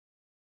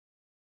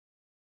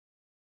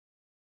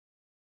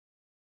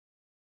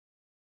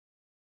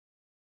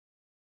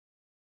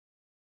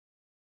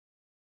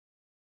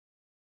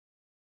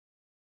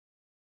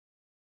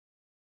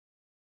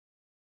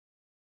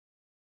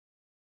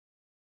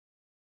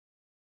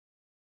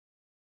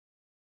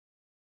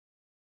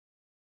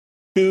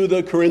To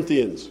the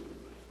Corinthians.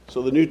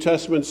 So the New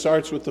Testament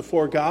starts with the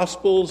four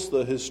Gospels,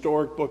 the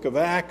historic book of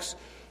Acts,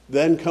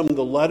 then come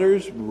the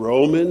letters,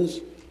 Romans,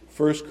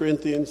 1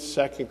 Corinthians,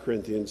 2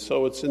 Corinthians.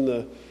 So it's in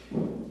the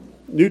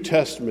New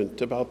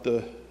Testament, about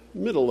the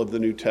middle of the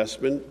New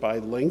Testament by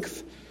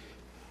length.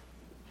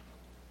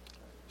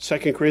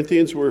 2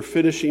 Corinthians, we're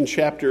finishing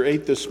chapter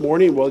 8 this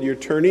morning. While you're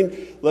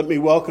turning, let me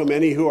welcome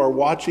any who are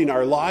watching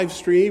our live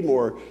stream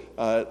or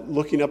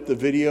looking up the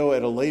video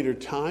at a later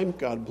time.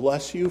 God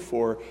bless you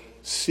for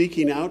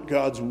seeking out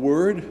God's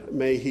Word.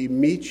 May He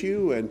meet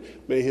you and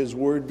may His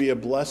Word be a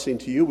blessing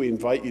to you. We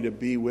invite you to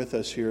be with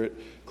us here at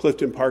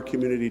Clifton Park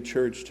Community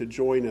Church to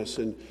join us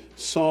in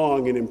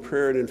song and in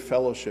prayer and in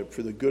fellowship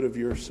for the good of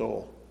your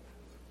soul.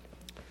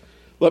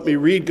 Let me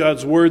read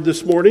God's Word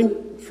this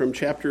morning from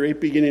chapter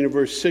 8, beginning in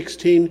verse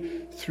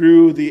 16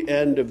 through the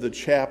end of the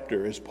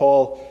chapter, as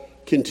Paul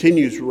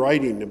continues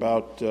writing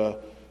about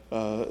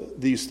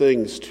these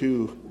things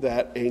to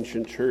that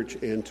ancient church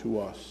and to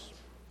us.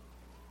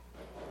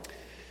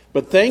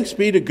 But thanks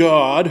be to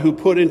God who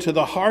put into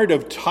the heart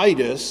of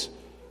Titus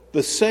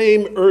the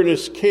same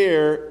earnest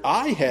care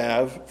I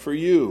have for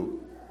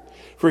you.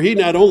 For he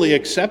not only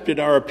accepted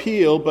our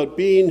appeal, but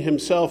being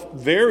himself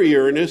very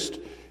earnest,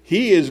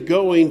 he is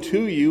going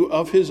to you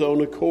of his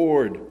own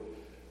accord.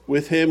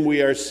 With him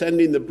we are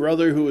sending the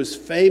brother who is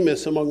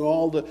famous among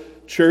all the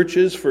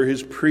churches for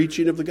his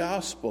preaching of the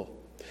gospel.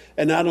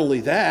 And not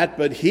only that,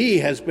 but he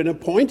has been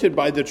appointed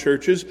by the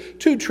churches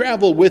to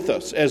travel with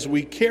us as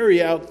we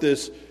carry out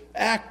this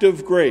act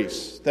of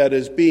grace that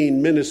is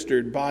being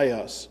ministered by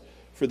us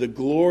for the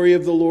glory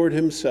of the Lord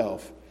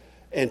himself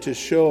and to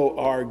show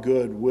our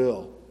good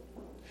will.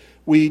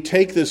 We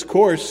take this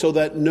course so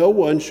that no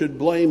one should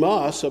blame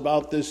us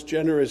about this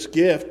generous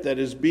gift that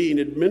is being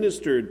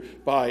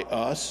administered by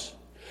us,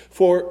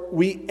 for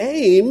we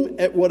aim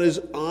at what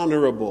is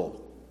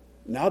honorable,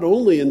 not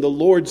only in the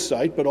Lord's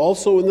sight, but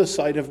also in the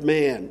sight of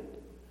man.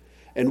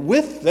 And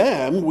with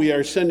them we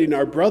are sending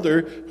our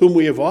brother, whom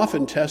we have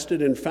often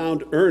tested and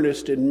found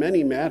earnest in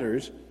many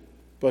matters,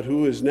 but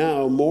who is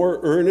now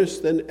more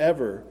earnest than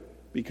ever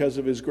because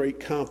of his great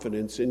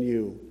confidence in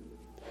you.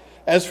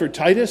 As for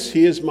Titus,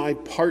 he is my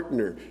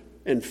partner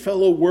and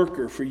fellow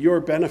worker for your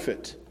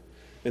benefit.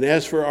 And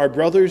as for our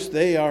brothers,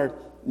 they are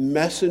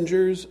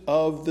messengers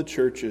of the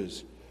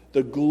churches,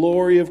 the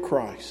glory of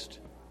Christ.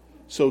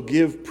 So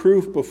give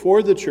proof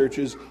before the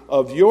churches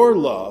of your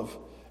love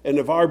and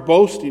of our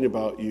boasting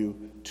about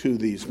you to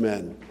these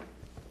men.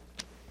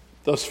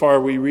 Thus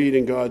far we read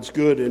in God's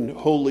good and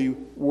holy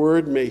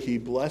word. May he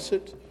bless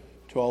it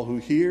to all who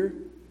hear,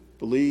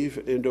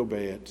 believe, and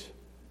obey it.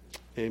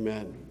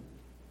 Amen.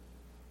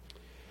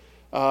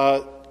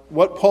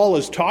 What Paul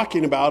is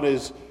talking about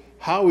is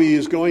how he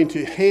is going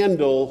to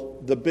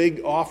handle the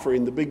big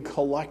offering, the big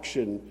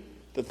collection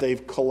that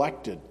they've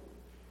collected.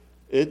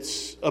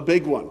 It's a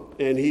big one,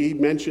 and he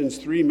mentions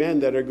three men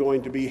that are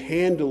going to be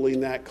handling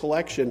that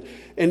collection,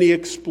 and he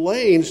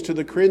explains to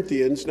the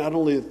Corinthians not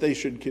only that they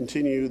should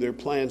continue their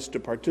plans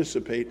to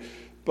participate,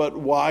 but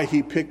why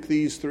he picked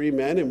these three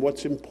men and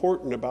what's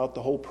important about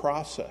the whole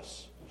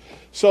process.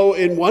 So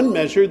in one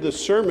measure, the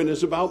sermon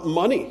is about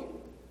money,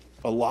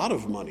 a lot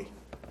of money.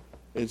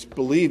 It's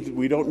believed,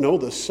 we don't know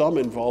the sum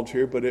involved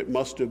here, but it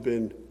must have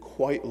been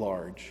quite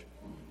large.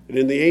 And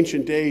in the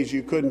ancient days,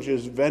 you couldn't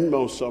just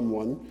Venmo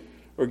someone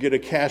or get a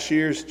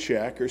cashier's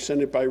check or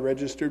send it by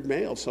registered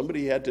mail.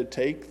 Somebody had to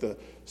take the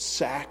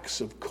sacks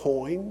of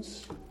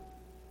coins.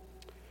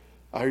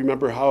 I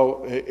remember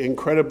how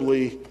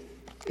incredibly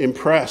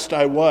impressed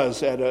I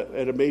was at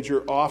a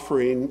major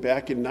offering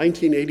back in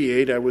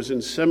 1988. I was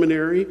in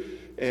seminary,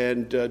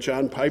 and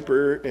John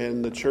Piper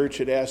and the church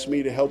had asked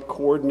me to help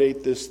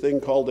coordinate this thing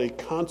called a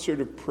concert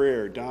of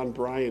prayer. Don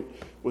Bryant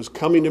was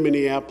coming to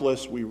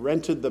Minneapolis. We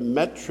rented the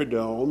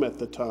Metrodome at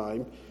the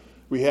time.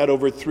 We had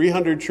over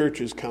 300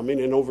 churches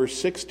coming and over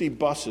 60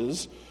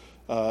 buses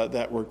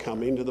that were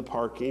coming to the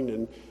parking.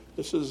 And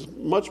this is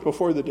much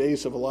before the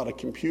days of a lot of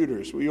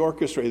computers. We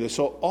orchestrated this.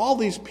 So all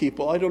these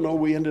people, I don't know,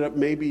 we ended up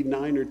maybe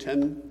 9 or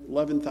 10,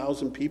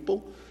 11,000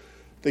 people.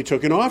 They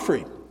took an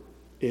offering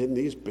in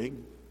these big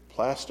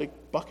plastic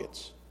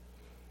buckets.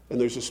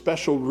 And there's a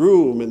special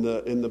room in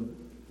the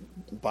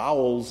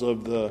bowels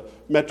of the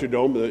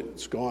Metrodome.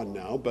 It's gone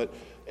now,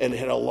 and it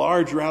had a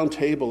large round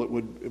table. It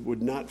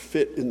would not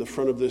fit in the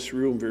front of this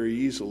room very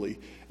easily.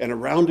 And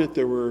around it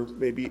there were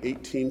maybe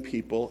 18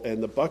 people,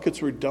 and the buckets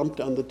were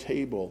dumped on the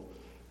table,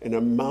 and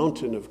a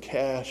mountain of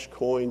cash,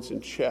 coins,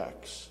 and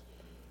checks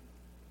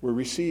were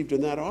received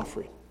in that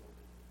offering.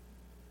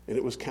 And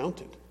it was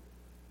counted.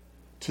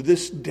 To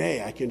this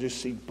day, I can just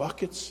see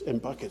buckets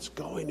and buckets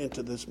going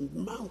into this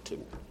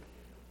mountain.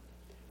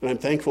 And I'm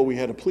thankful we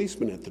had a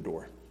policeman at the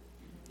door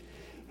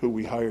who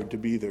we hired to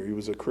be there. He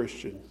was a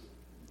Christian.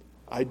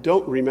 I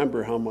don't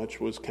remember how much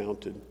was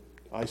counted.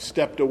 I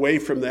stepped away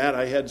from that.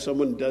 I had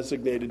someone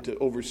designated to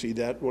oversee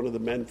that, one of the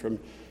men from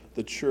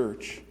the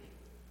church.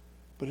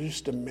 But it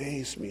just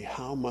amazed me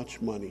how much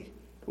money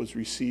was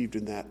received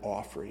in that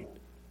offering.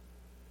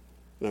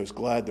 And I was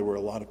glad there were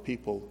a lot of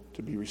people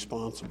to be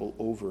responsible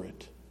over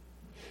it.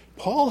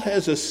 Paul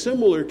has a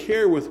similar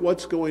care with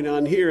what's going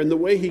on here, and the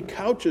way he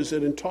couches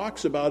it and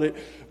talks about it,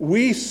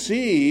 we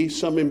see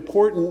some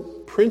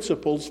important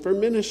principles for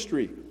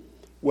ministry.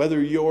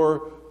 Whether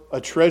you're a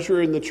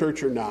treasurer in the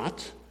church or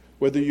not,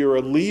 whether you're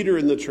a leader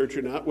in the church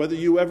or not, whether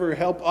you ever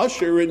help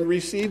usher and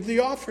receive the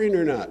offering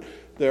or not,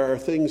 there are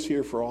things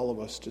here for all of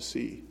us to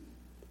see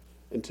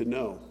and to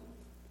know.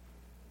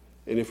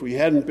 And if we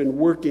hadn't been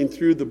working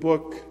through the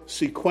book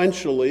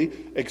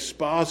sequentially,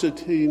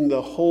 expositing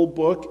the whole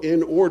book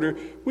in order,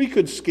 we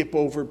could skip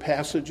over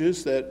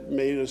passages that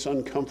made us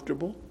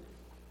uncomfortable.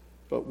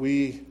 But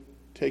we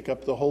take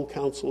up the whole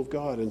counsel of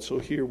God, and so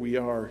here we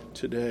are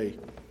today.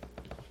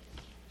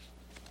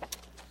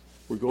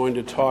 We're going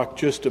to talk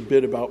just a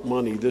bit about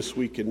money this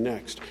week and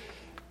next.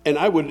 And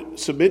I would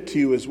submit to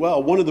you as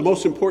well, one of the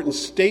most important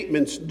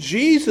statements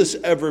Jesus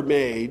ever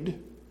made,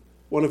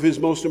 one of his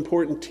most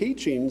important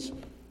teachings,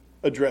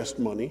 addressed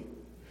money.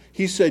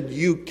 He said,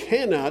 you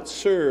cannot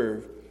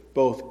serve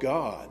both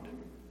God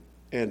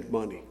and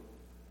money.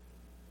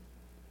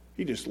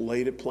 He just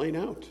laid it plain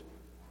out.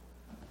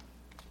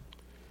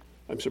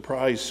 I'm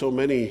surprised so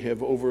many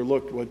have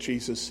overlooked what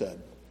Jesus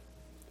said.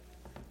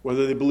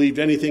 Whether they believed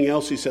anything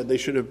else he said, they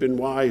should have been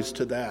wise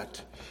to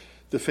that.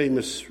 The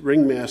famous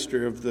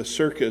ringmaster of the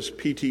circus,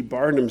 P.T.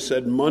 Barnum,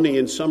 said, money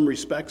in some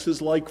respects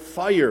is like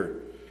fire.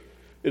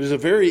 It is a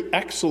very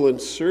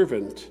excellent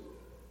servant,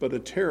 but a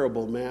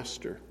terrible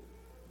master.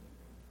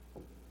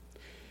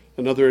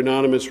 Another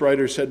anonymous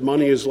writer said,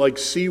 money is like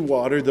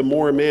seawater. The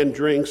more a man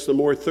drinks, the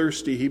more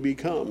thirsty he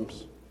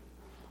becomes.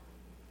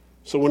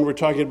 So when we're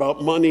talking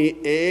about money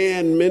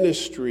and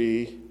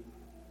ministry,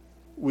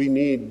 we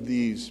need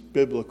these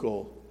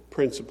biblical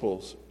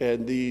principles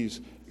and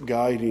these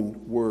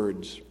guiding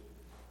words.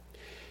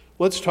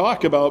 Let's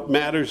talk about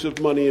matters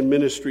of money and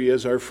ministry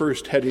as our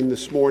first heading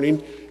this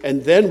morning,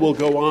 and then we'll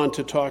go on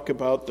to talk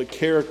about the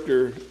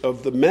character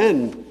of the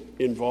men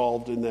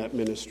involved in that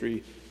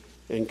ministry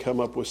and come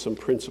up with some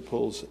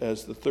principles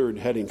as the third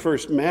heading.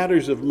 First,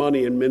 matters of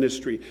money and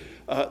ministry.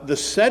 The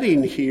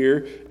setting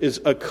here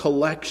is a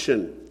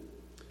collection.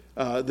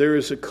 There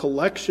is a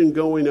collection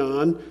going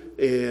on,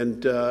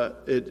 and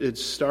it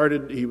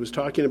started, he was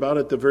talking about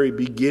at the very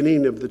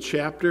beginning of the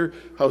chapter,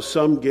 how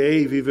some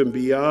gave even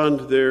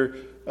beyond their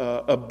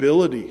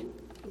ability.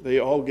 They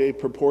all gave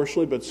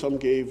proportionally, but some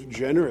gave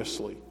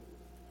generously.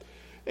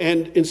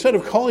 And instead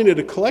of calling it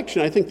a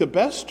collection, I think the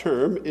best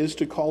term is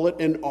to call it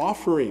an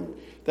offering.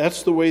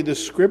 That's the way the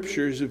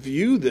scriptures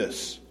view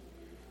this,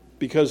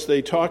 because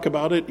they talk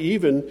about it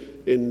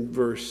even in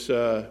verse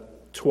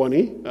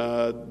 20,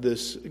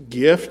 this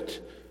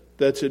gift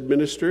that's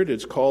administered.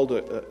 It's called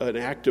an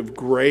act of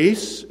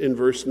grace in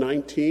verse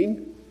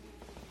 19.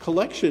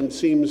 Collection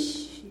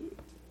seems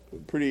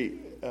pretty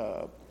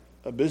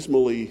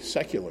abysmally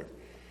secular.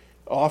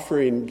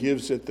 Offering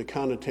gives it the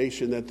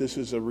connotation that this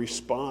is a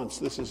response,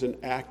 this is an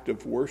act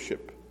of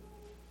worship.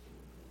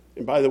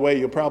 And by the way,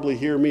 you'll probably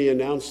hear me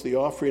announce the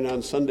offering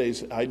on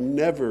Sundays. I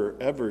never,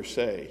 ever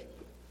say,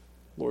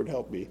 Lord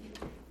help me,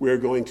 we're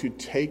going to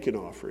take an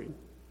offering.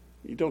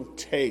 You don't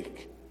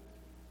take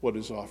what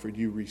is offered,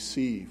 you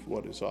receive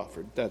what is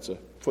offered. That's a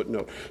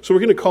footnote. So we're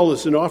going to call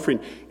this an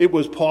offering. It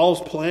was Paul's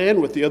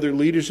plan with the other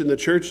leaders in the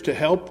church to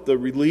help the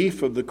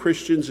relief of the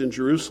Christians in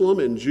Jerusalem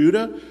and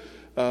Judah,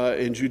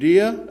 in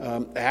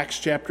Judea. Acts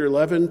chapter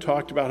 11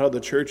 talked about how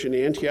the church in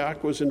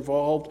Antioch was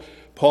involved.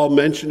 Paul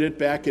mentioned it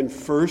back in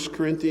 1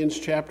 Corinthians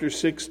chapter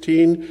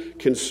 16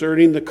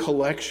 concerning the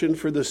collection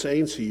for the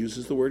saints. He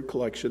uses the word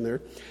collection there.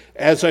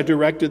 As I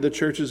directed the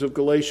churches of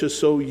Galatia,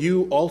 so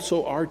you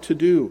also are to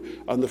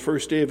do. On the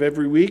first day of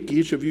every week,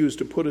 each of you is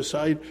to put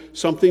aside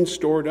something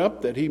stored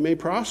up that he may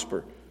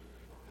prosper,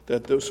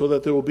 so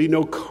that there will be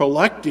no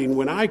collecting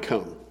when I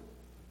come.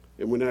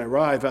 And when I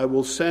arrive, I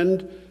will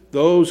send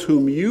those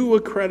whom you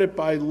accredit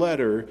by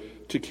letter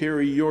to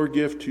carry your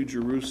gift to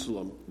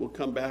Jerusalem. We'll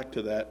come back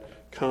to that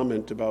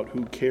comment about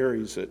who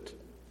carries it.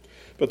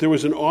 But there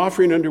was an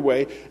offering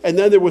underway, and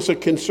then there was a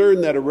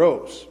concern that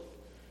arose.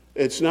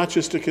 It's not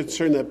just a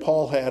concern that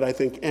Paul had. I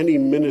think any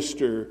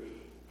minister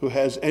who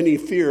has any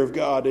fear of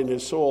God in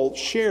his soul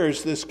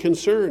shares this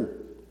concern.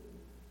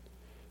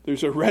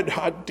 There's a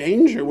red-hot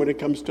danger when it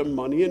comes to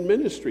money and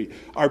ministry.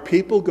 Are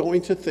people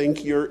going to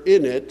think you're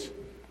in it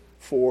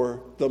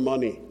for the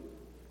money?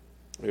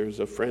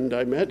 There's a friend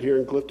I met here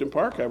in Clifton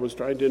Park. I was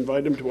trying to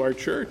invite him to our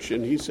church,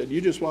 and he said,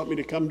 you just want me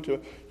to come to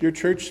your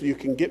church so you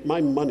can get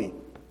my money.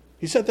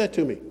 He said that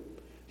to me.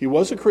 He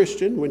was a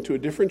Christian, went to a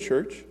different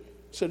church,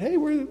 said, hey,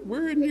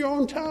 we're in your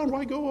own town.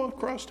 Why go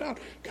across town?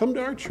 Come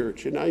to our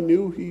church. And I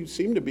knew he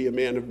seemed to be a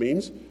man of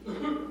means.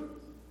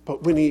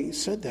 But when he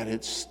said that,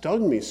 it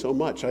stung me so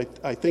much.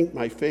 I think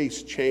my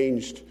face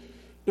changed,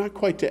 not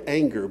quite to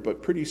anger,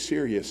 but pretty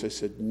serious. I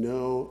said,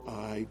 no,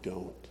 I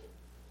don't.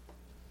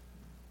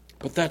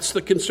 But that's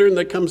the concern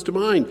that comes to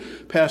mind.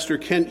 Pastor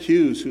Kent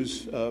Hughes,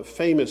 who's a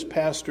famous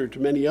pastor to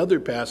many other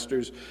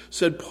pastors,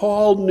 said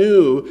Paul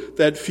knew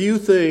that few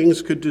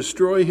things could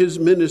destroy his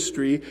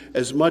ministry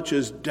as much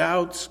as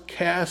doubts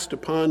cast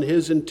upon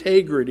his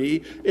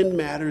integrity in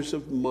matters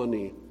of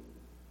money.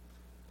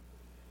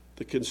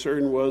 The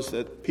concern was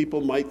that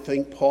people might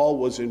think Paul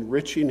was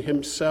enriching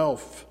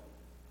himself.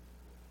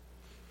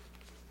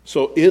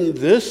 So in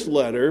this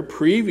letter,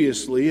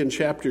 previously in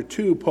chapter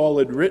 2, Paul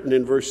had written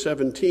in verse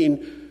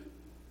 17,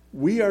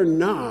 "We are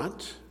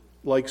not,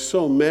 like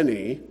so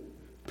many,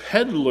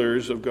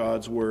 peddlers of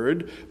God's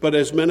word, but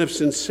as men of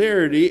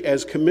sincerity,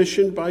 as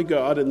commissioned by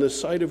God in the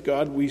sight of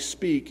God, we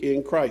speak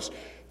in Christ."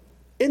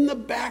 In the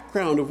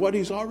background of what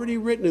he's already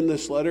written in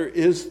this letter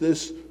is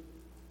this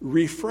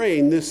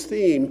refrain, this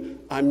theme: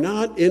 I'm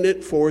not in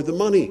it for the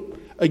money.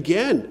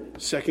 Again,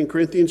 2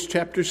 Corinthians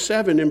chapter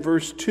 7 and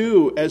verse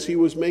 2, as he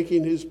was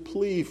making his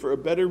plea for a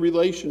better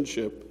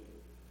relationship,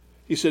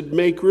 he said,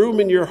 "Make room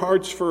in your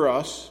hearts for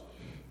us.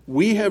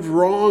 We have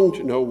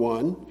wronged no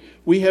one.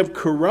 We have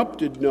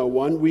corrupted no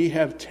one. We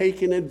have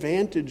taken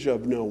advantage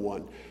of no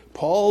one."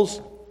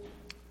 Paul's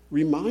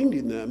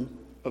reminding them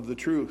of the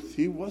truth.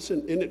 He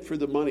wasn't in it for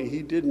the money.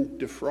 He didn't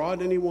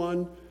defraud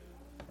anyone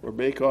or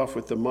make off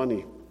with the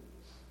money.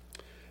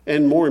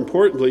 And more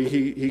importantly,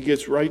 he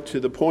gets right to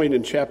the point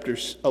in chapter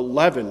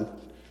 11.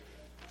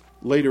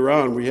 Later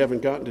on, we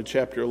haven't gotten to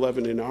chapter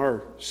 11 in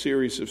our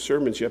series of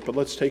sermons yet, but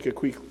let's take a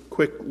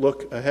quick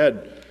look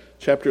ahead.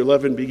 Chapter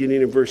 11,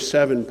 beginning in verse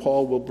 7,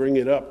 Paul will bring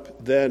it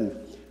up then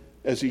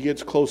as he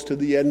gets close to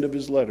the end of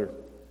his letter.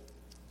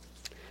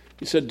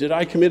 He said, "Did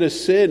I commit a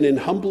sin in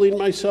humbling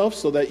myself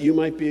so that you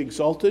might be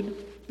exalted?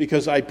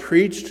 Because I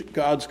preached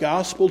God's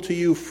gospel to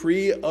you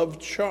free of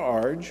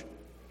charge.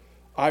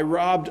 I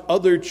robbed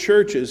other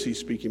churches," he's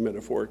speaking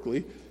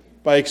metaphorically,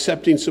 "by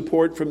accepting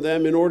support from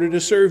them in order to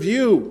serve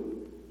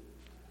you.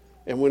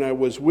 And when I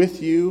was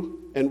with you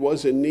and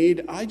was in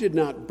need, I did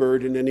not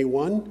burden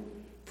anyone,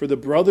 for the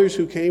brothers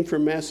who came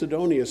from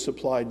Macedonia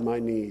supplied my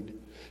need.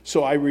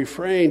 So I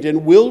refrained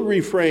and will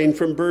refrain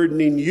from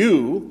burdening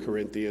you,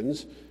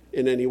 Corinthians,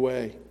 in any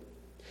way.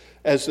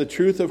 As the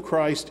truth of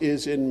Christ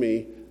is in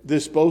me,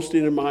 this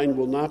boasting of mine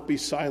will not be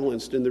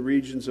silenced in the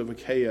regions of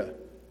Achaia."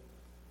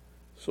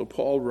 So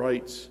Paul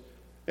writes,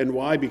 and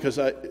why? Because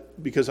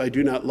I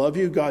do not love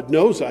you? God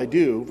knows I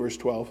do, verse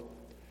 12.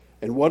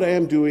 "And what I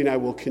am doing I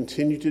will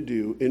continue to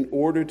do in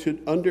order to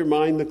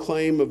undermine the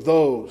claim of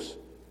those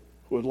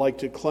who would like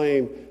to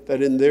claim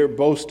that in their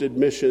boasted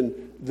mission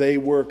they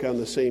work on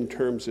the same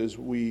terms as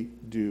we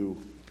do."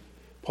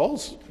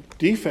 Paul's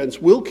defense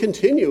will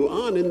continue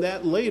on in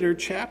that later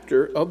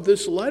chapter of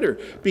this letter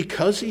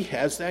because he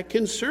has that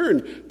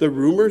concern. The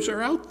rumors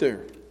are out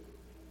there.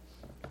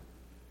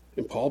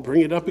 And Paul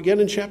bring it up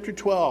again in chapter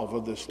 12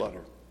 of this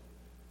letter.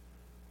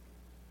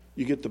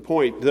 You get the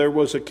point. There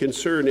was a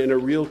concern, and a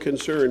real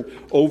concern,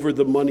 over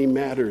the money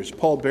matters.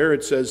 Paul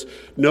Barrett says,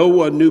 "No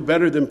one knew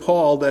better than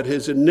Paul that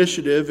his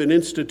initiative in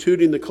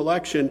instituting the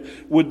collection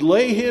would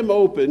lay him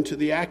open to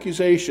the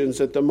accusations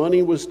that the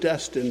money was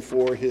destined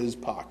for his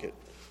pocket."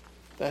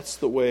 That's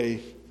the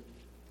way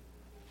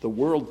the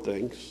world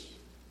thinks.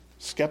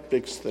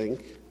 Skeptics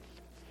think.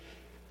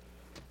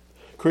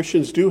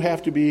 Christians do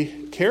have to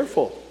be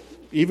careful,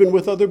 even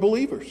with other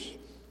believers.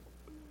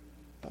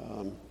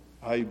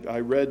 I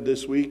read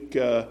this week,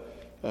 it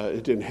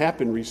didn't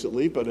happen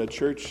recently, but a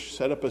church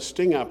set up a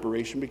sting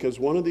operation because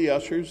one of the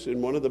ushers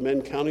and one of the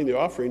men counting the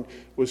offering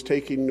was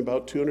taking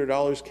about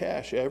 $200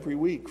 cash every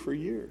week for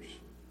years.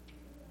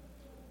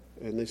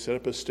 And they set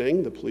up a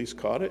sting, the police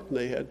caught it, and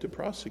they had to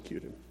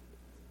prosecute him.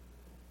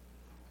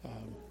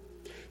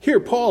 Here,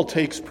 Paul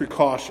takes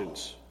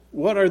precautions.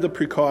 What are the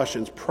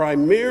precautions?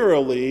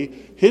 Primarily,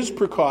 his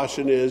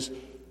precaution is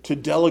to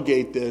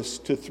delegate this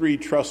to 3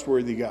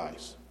 trustworthy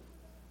guys.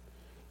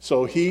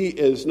 So he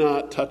is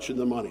not touching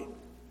the money.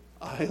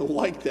 I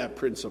like that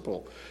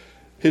principle.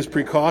 His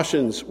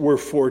precautions were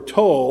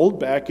foretold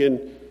back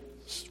in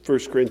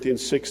 1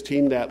 Corinthians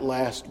 16, that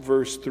last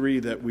verse 3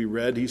 that we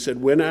read. He said,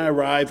 "When I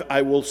arrive,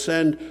 I will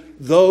send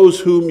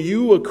those whom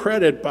you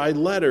accredit by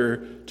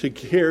letter to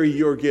carry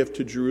your gift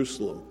to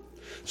Jerusalem."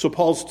 So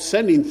Paul's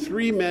sending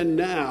 3 men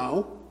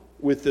now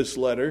with this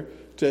letter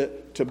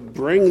to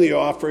bring the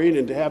offering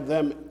and to have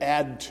them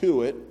add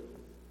to it.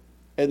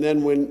 And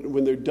then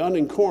when they're done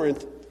in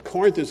Corinth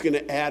is going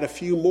to add a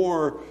few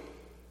more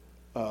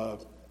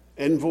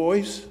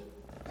envoys,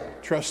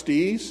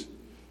 trustees,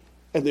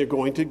 and they're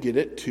going to get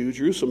it to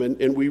Jerusalem.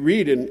 And we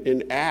read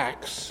in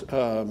Acts,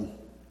 I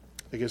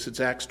guess it's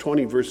Acts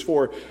 20, verse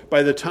 4,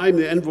 by the time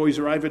the envoys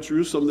arrive at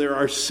Jerusalem, there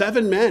are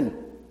 7 men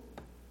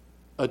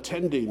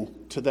attending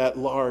to that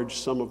large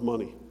sum of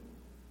money.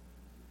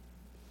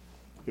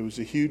 It was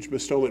a huge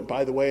bestowment,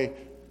 by the way,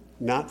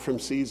 not from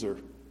Caesar,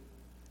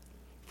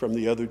 from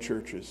the other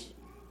churches.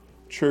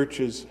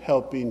 Churches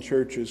helping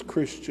churches,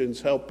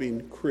 Christians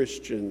helping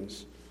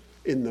Christians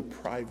in the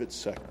private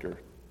sector.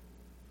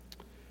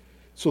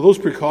 So those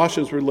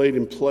precautions were laid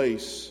in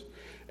place.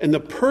 And the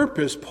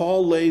purpose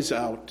Paul lays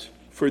out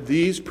for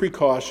these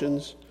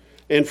precautions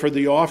and for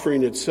the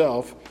offering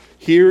itself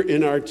here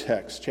in our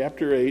text,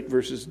 chapter 8,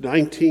 verses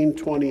 19,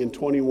 20, and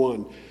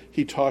 21,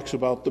 he talks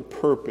about the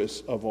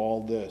purpose of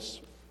all this.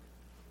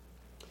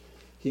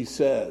 He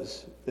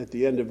says at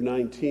the end of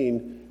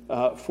 19,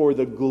 "For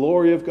the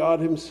glory of God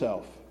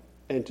himself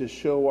and to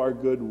show our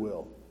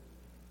goodwill."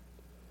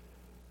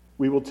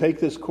 We will take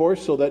this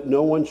course so that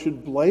no one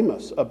should blame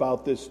us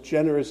about this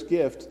generous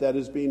gift that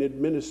is being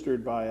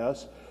administered by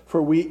us,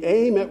 for we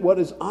aim at what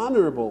is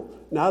honorable,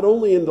 not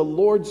only in the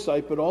Lord's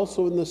sight, but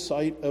also in the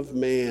sight of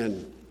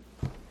man.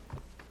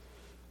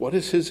 What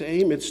is his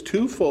aim? It's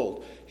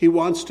twofold. He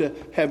wants to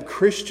have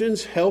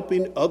Christians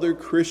helping other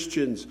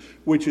Christians,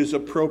 which is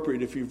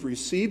appropriate. If you've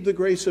received the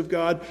grace of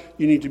God,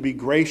 you need to be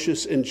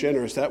gracious and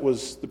generous. That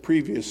was the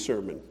previous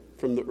sermon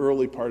from the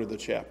early part of the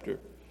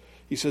chapter.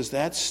 He says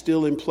that's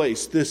still in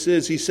place.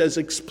 He says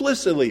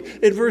explicitly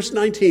in verse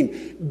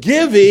 19,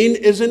 giving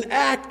is an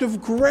act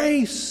of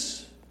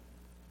grace.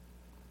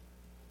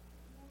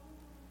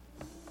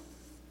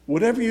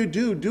 Whatever you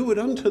do, do it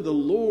unto the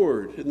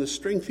Lord in the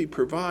strength he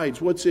provides.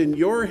 What's in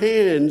your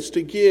hands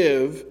to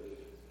give,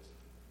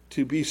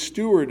 to be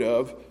steward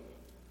of,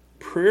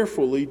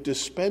 prayerfully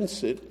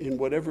dispense it in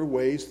whatever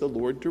ways the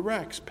Lord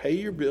directs. Pay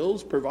your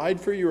bills, provide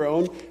for your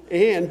own,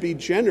 and be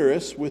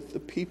generous with the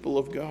people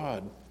of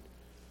God.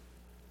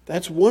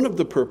 That's one of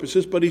the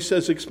purposes, but he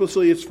says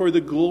explicitly it's for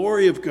the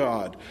glory of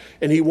God.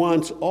 And he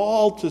wants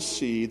all to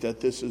see that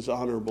this is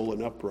honorable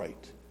and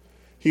upright.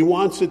 He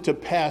wants it to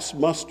pass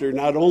muster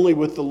not only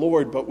with the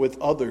Lord, but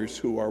with others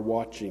who are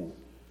watching.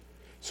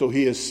 So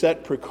he has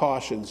set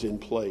precautions in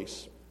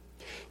place.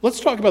 Let's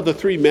talk about the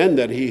three men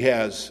that he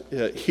has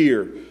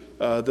here,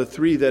 the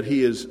three that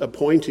he is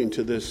appointing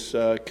to this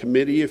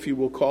committee, if you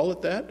will call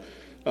it that.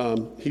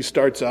 He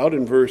starts out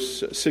in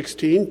verse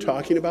 16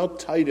 talking about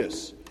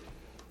Titus.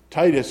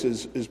 Titus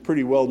is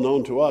pretty well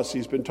known to us.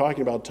 He's been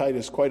talking about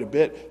Titus quite a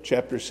bit.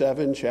 Chapter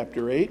 7,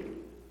 chapter 8.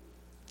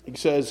 He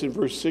says in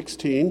verse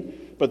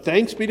 16, but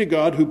thanks be to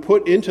God who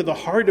put into the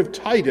heart of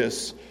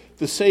Titus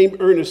the same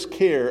earnest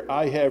care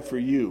I have for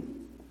you.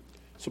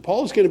 So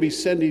Paul is going to be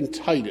sending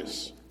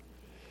Titus.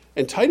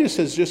 And Titus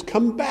has just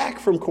come back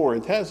from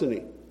Corinth, hasn't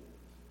he?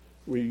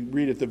 We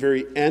read at the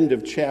very end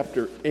of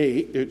chapter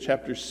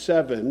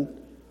 7,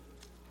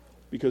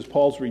 because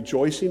Paul's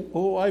rejoicing.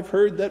 Oh, I've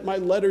heard that my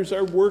letters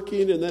are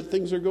working and that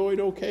things are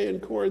going okay in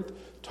Corinth.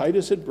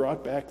 Titus had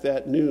brought back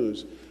that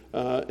news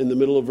in the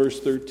middle of verse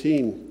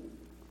 13.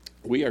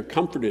 We are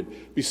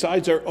comforted.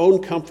 Besides our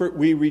own comfort,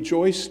 we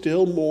rejoice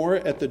still more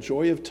at the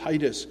joy of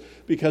Titus,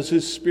 because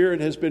his spirit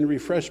has been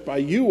refreshed by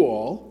you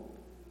all.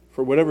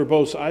 For whatever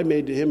boast I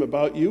made to him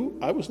about you,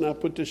 I was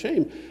not put to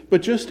shame.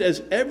 But just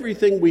as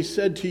everything we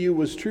said to you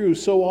was true,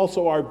 so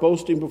also our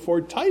boasting before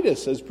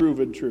Titus has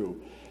proven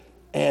true.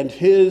 And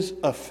his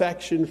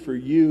affection for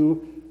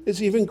you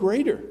is even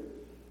greater,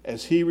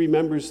 as he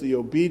remembers the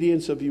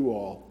obedience of you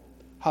all,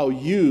 how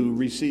you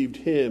received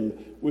him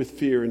with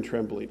fear and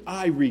trembling.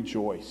 I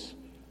rejoice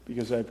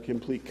because I have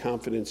complete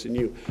confidence in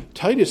you.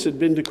 Titus had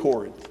been to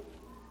Corinth.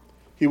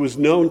 He was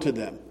known to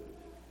them.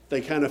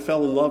 They kind of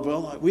fell in love.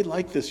 Well, we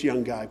like this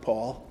young guy,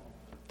 Paul.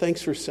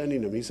 Thanks for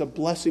sending him. He's a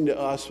blessing to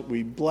us.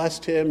 We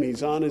blessed him.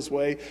 He's on his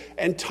way.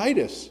 And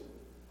Titus,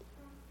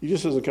 he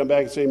just doesn't come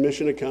back and say,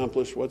 mission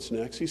accomplished, what's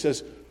next? He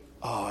says,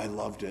 oh, I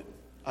loved it.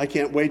 I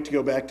can't wait to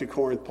go back to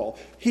Corinth, Paul.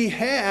 He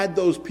had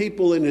those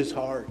people in his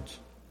heart.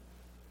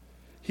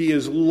 He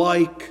is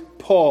like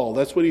Paul.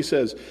 That's what he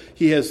says.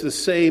 He has the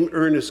same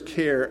earnest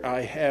care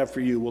I have for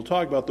you. We'll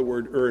talk about the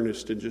word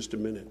earnest in just a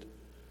minute.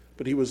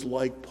 But he was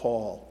like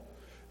Paul.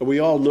 And we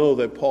all know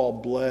that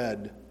Paul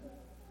bled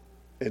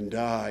and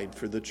died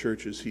for the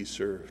churches he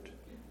served.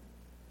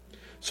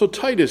 So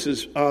Titus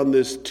is on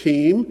this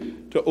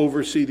team to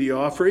oversee the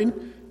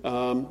offering,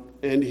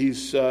 and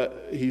he's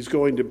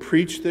going to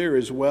preach there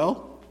as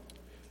well.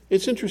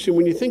 It's interesting,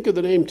 when you think of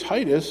the name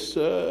Titus,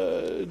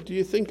 do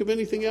you think of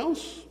anything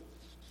else?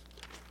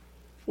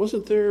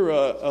 Wasn't there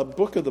a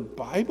book of the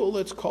Bible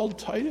that's called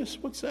Titus?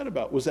 What's that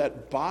about? Was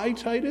that by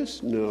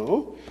Titus?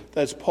 No.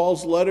 That's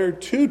Paul's letter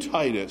to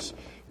Titus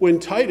when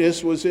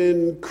Titus was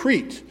in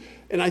Crete.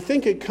 And I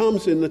think it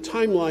comes in the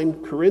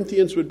timeline,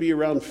 Corinthians would be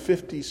around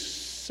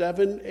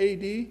 57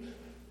 AD.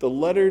 The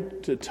letter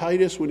to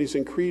Titus when he's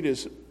in Crete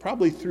is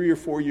probably 3 or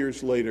 4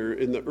 years later,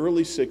 in the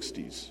early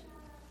 60s.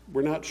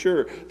 We're not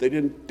sure. They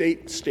didn't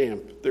date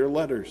stamp their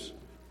letters.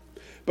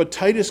 But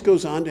Titus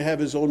goes on to have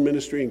his own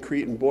ministry in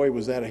Crete, and boy,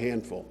 was that a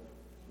handful.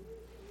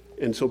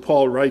 And so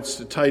Paul writes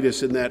to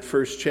Titus in that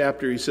first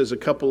chapter. He says a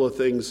couple of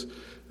things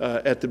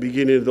at the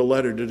beginning of the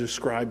letter to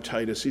describe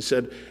Titus. He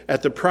said,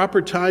 at the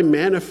proper time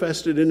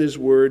manifested in his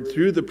word,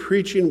 through the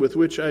preaching with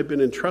which I have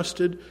been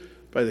entrusted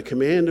by the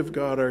command of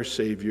God our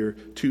Savior,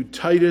 to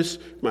Titus,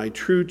 my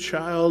true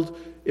child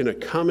in a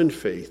common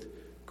faith,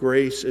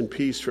 grace and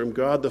peace from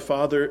God the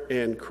Father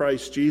and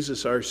Christ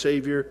Jesus our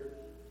Savior.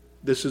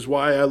 This is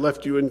why I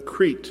left you in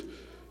Crete,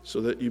 so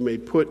that you may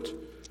put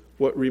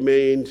what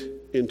remained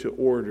into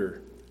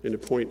order and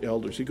appoint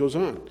elders. He goes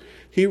on.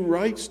 He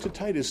writes to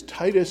Titus.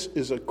 Titus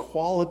is a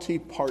quality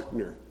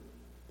partner,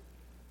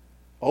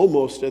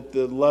 almost at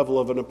the level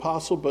of an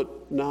apostle,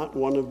 but not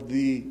one of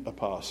the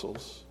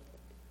apostles.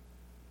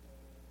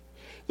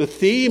 The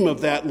theme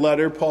of that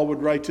letter Paul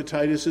would write to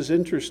Titus is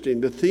interesting.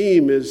 The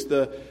theme is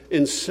the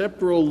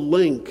inseparable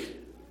link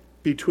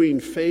between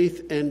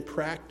faith and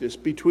practice,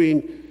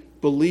 between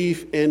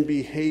belief and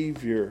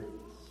behavior.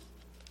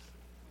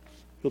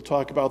 He'll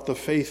talk about the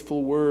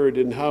faithful word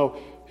and how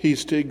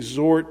he's to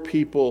exhort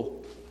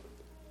people.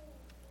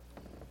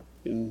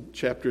 In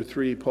chapter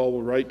 3, Paul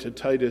will write to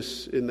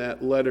Titus in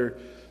that letter,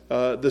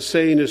 the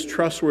saying is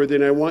trustworthy,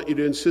 and I want you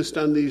to insist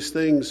on these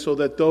things so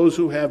that those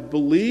who have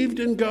believed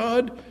in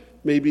God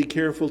may be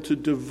careful to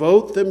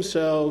devote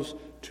themselves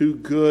to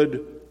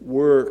good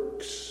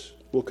works.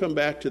 We'll come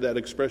back to that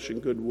expression,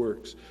 good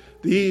works.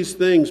 These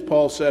things,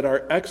 Paul said,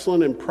 are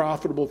excellent and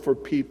profitable for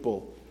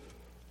people.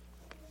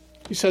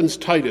 He sends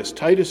Titus.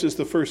 Titus is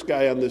the first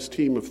guy on this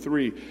team of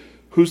 3.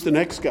 Who's the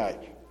next guy?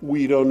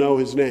 We don't know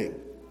his name.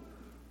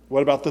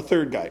 What about the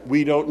third guy?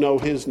 We don't know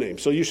his name.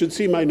 So you should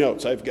see my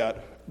notes. I've got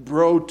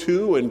Bro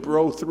 2 and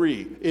Bro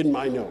 3 in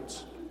my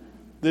notes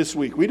this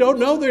week. We don't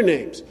know their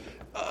names.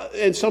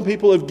 And some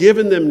people have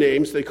given them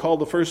names. They call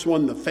the first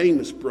one the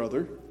famous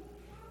brother.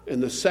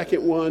 And the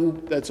second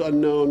one that's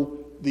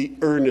unknown, the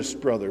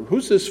earnest brother.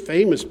 Who's this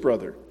famous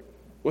brother?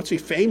 What's he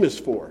famous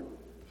for?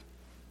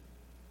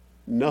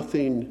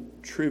 Nothing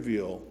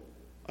trivial,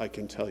 I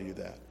can tell you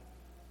that.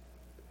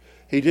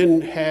 He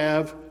didn't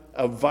have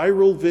a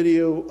viral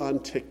video on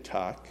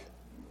TikTok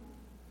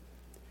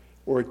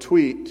or a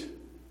tweet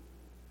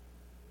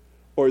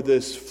or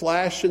this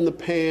flash in the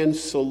pan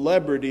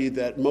celebrity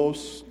that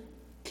most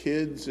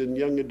kids and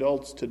young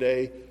adults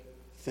today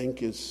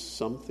think is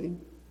something.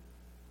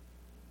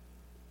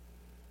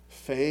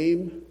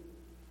 Fame.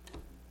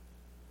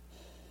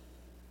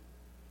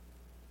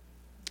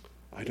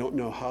 I don't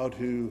know how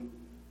to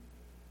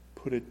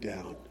put it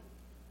down.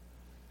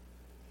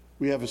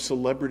 We have a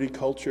celebrity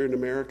culture in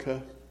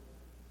America.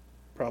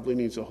 Probably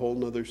needs a whole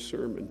nother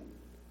sermon.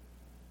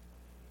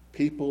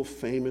 People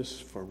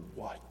famous for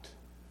what?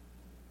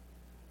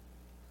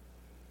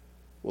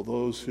 Well,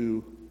 those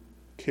who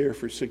care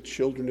for sick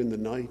children in the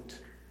night,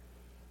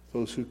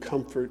 those who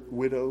comfort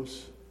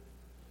widows,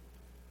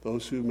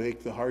 those who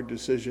make the hard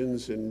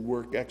decisions and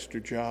work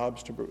extra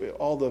jobs,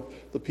 all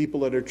the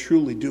people that are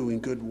truly doing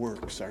good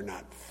works are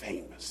not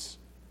famous.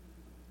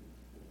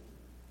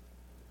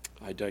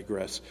 I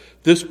digress.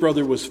 This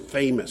brother was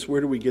famous. Where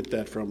do we get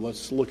that from?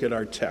 Let's look at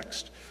our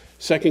text.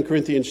 2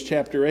 Corinthians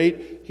chapter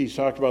 8, he's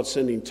talked about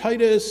sending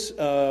Titus,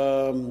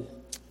 and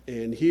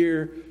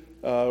here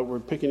we're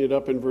picking it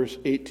up in verse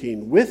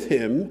 18. With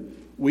him,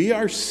 we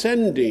are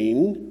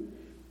sending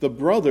the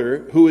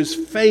brother who is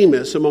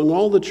famous among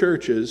all the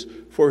churches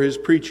for his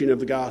preaching of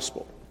the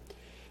gospel.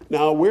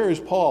 Now, where is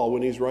Paul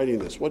when he's writing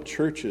this? What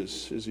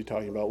churches is he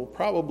talking about? Well,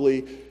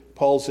 probably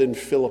Paul's in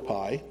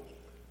Philippi.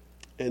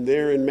 And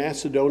there in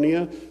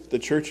Macedonia, the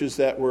churches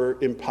that were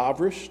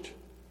impoverished,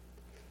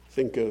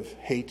 think of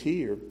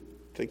Haiti or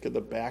think of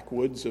the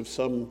backwoods of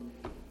some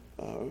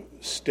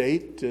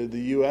state, the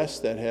U.S.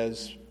 that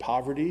has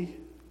poverty.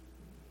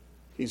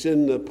 He's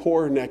in the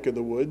poor neck of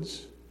the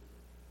woods,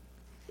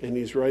 and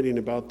he's writing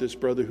about this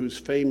brother who's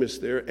famous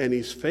there, and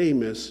he's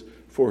famous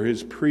for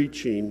his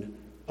preaching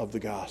of the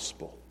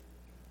gospel.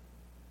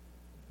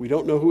 We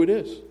don't know who it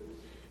is.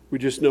 We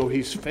just know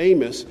he's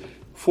famous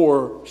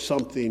for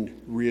something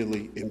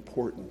really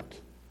important.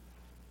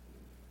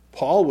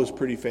 Paul was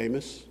pretty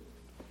famous.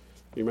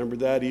 You remember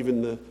that?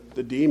 Even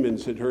the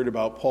demons had heard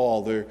about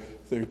Paul.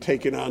 They're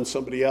taking on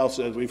somebody else.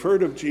 As we've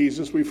heard of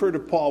Jesus, we've heard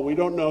of Paul. We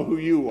don't know who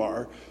you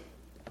are.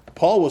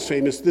 Paul was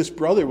famous. This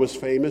brother was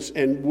famous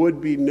and would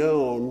be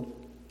known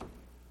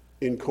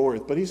in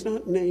Corinth. But he's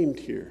not named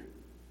here.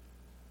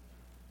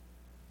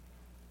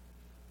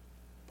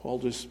 Paul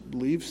just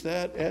leaves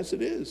that as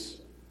it is.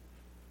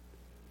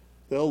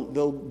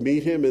 They'll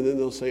meet him and then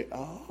they'll say,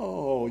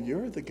 oh,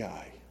 you're the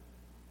guy.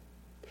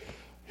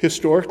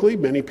 Historically,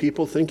 many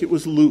people think it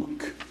was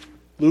Luke.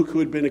 Luke, who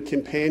had been a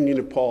companion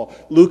of Paul.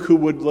 Luke, who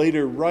would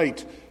later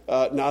write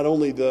not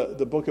only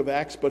the book of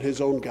Acts, but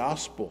his own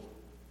gospel.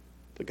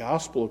 The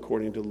gospel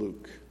according to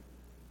Luke.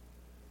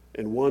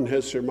 And one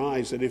has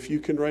surmised that if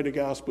you can write a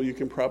gospel, you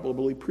can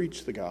probably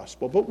preach the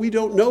gospel. But we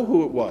don't know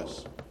who it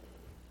was.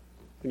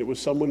 And it was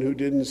someone who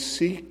didn't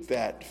seek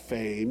that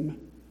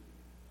fame,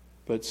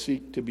 but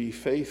seek to be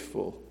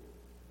faithful.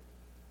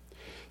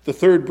 The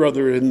third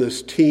brother in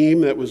this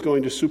team that was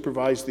going to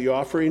supervise the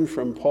offering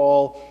from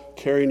Paul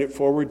carrying it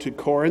forward to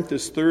Corinth,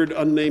 this third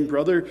unnamed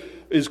brother,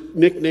 is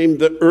nicknamed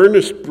the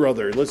earnest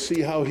brother. Let's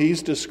see how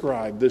he's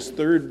described, this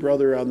third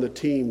brother on the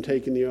team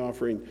taking the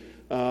offering.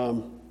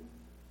 And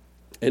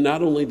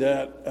not only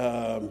that,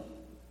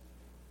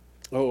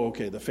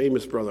 the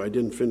famous brother, I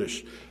didn't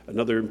finish.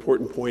 Another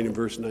important point in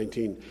verse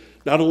 19.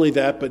 Not only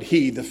that, but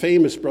he, the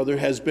famous brother,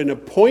 has been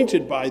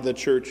appointed by the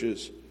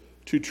churches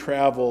to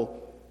travel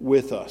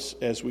with us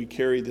as we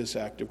carry this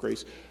act of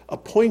grace.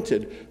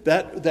 Appointed,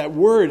 that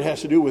word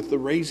has to do with the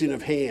raising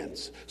of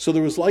hands. So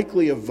there was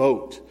likely a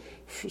vote.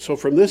 So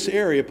from this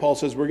area, Paul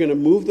says, we're going to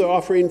move the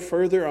offering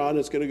further on.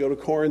 It's going to go to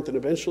Corinth and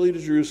eventually to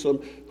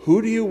Jerusalem.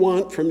 Who do you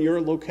want from your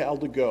locale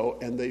to go?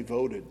 And they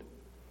voted.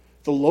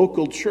 The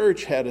local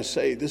church had a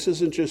say. This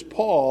isn't just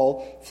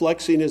Paul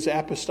flexing his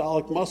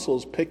apostolic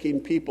muscles, picking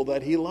people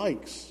that he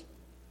likes.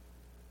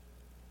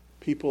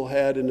 People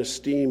had an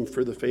esteem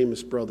for the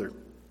famous brother,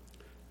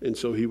 and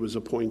so he was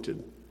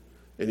appointed.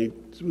 And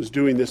he was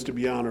doing this to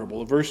be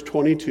honorable. Verse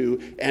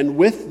 22, and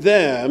with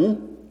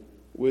them,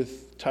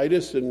 with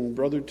Titus and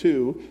brother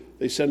 2,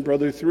 they send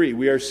brother 3.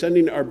 We are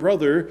sending our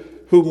brother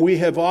whom we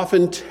have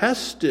often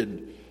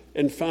tested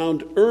and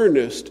found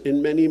earnest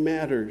in many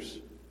matters,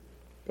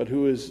 but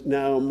who is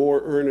now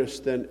more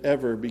earnest than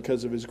ever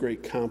because of his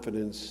great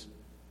confidence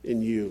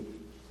in you.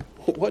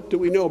 What do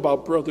we know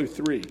about brother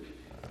 3?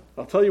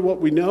 I'll tell you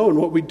what we know and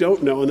what we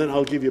don't know, and then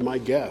I'll give you my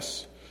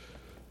guess.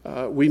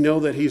 We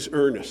know that he's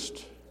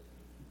earnest.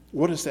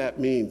 What does that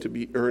mean, to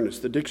be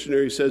earnest? The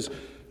dictionary says,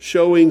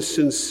 showing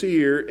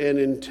sincere and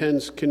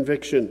intense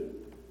conviction.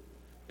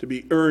 To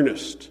be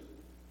earnest.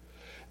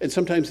 And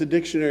sometimes the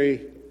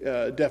dictionary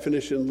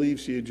definition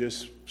leaves you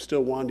just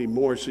still wanting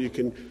more, so you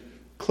can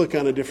click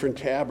on a different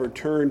tab or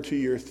turn to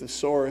your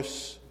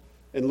thesaurus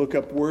and look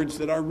up words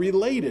that are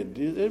related.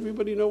 Does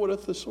everybody know what a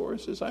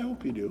thesaurus is? I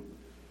hope you do.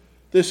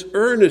 This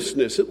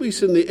earnestness, at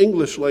least in the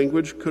English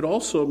language, could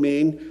also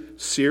mean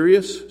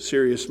serious,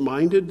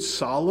 serious-minded,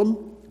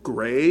 solemn,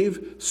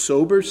 grave,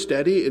 sober,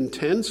 steady,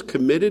 intense,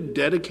 committed,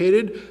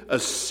 dedicated,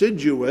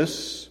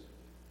 assiduous,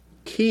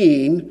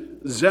 keen,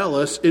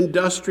 zealous,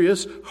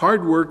 industrious,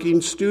 hardworking,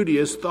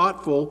 studious,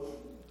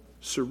 thoughtful,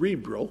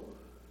 cerebral,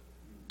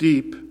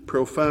 deep,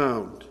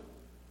 profound.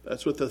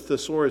 That's what the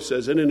thesaurus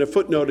says. And in a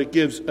footnote, it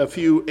gives a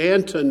few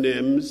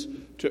antonyms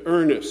to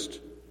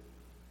earnest: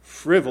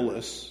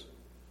 frivolous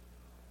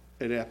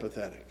and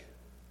apathetic.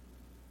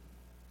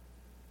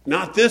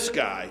 Not this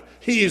guy.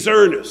 He's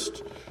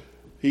earnest.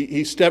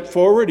 He stepped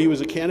forward. He was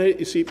a candidate.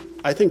 You see,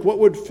 I think what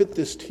would fit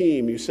this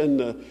team, you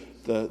send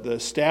the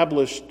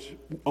established,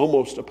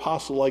 almost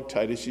apostle-like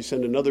Titus. You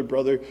send another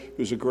brother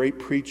who's a great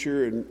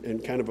preacher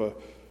and kind of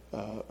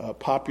a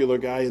popular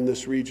guy in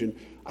this region.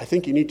 I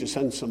think you need to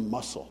send some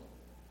muscle.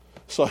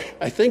 So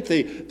I think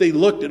they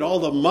looked at all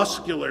the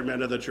muscular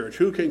men of the church.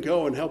 Who can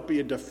go and help be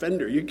a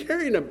defender? You're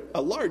carrying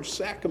a large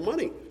sack of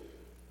money.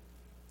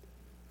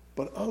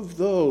 But of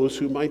those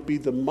who might be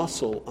the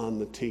muscle on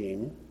the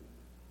team,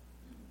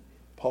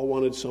 Paul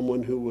wanted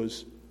someone who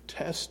was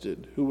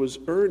tested, who was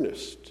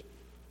earnest.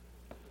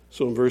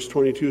 So in verse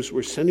 22, so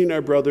we're sending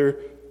our brother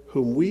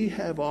whom we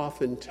have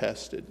often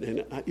tested.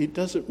 And it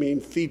doesn't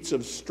mean feats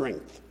of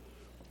strength,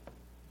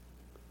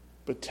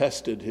 but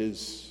tested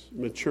his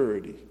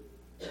maturity,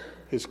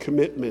 his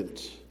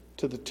commitment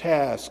to the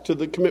task, to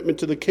the commitment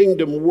to the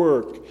kingdom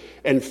work,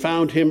 and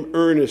found him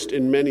earnest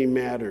in many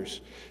matters.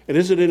 And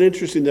isn't it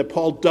interesting that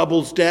Paul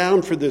doubles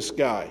down for this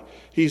guy?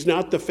 He's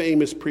not the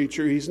famous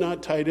preacher. He's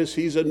not Titus.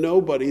 He's a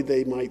nobody,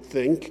 they might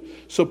think.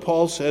 So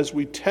Paul says,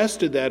 we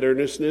tested that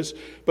earnestness,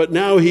 but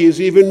now he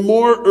is even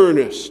more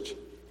earnest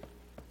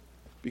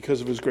because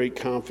of his great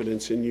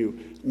confidence in you.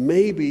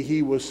 Maybe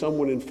he was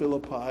someone in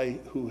Philippi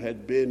who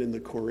had been in the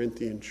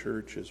Corinthian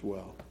church as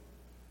well.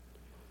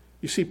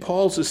 You see,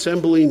 Paul's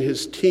assembling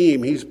his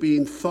team. He's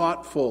being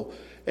thoughtful,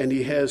 and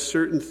he has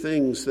certain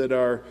things that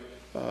are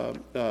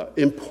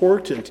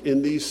important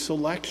in these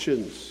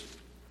selections.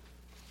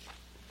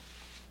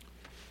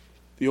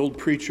 The old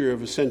preacher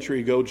of a century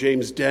ago,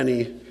 James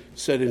Denney,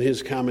 said in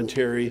his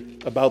commentary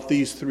about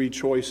these three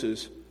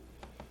choices,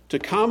 to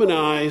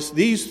commonize,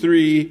 these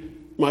three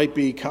might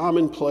be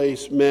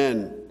commonplace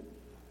men,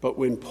 but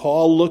when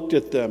Paul looked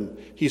at them,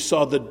 he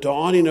saw the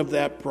dawning of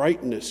that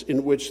brightness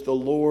in which the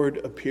Lord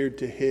appeared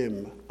to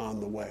him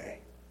on the way.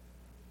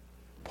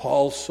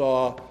 Paul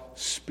saw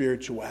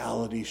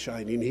spirituality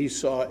shining. He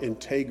saw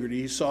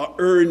integrity. He saw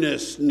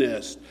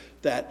earnestness,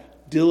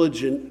 that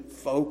diligent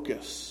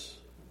focus.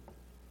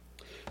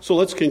 So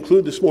let's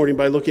conclude this morning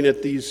by looking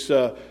at these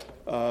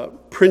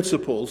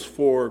principles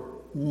for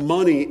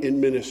money in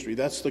ministry.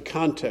 That's the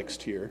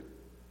context here.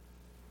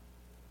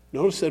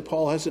 Notice that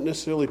Paul hasn't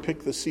necessarily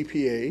picked the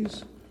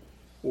CPAs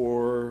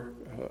or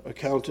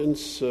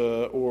accountants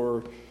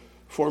or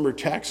former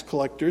tax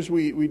collectors.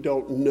 We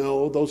don't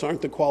know. Those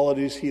aren't the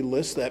qualities he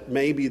lists. That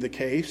may be the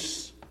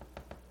case.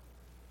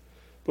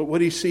 But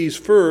what he sees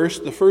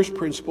first, the first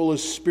principle,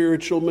 is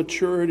spiritual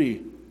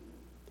maturity.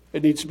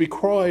 It needs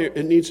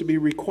to be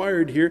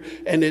required here,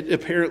 and it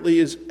apparently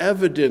is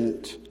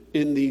evident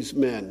in these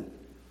men.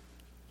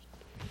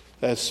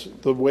 That's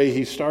the way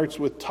he starts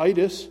with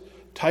Titus.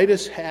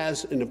 Titus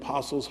has an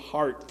apostle's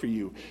heart for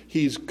you.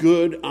 He's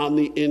good on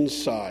the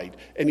inside,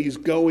 and he's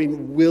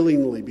going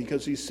willingly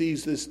because he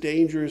sees this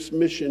dangerous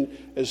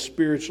mission as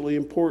spiritually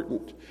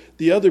important.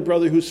 The other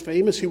brother who's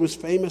famous, he was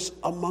famous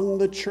among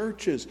the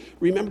churches.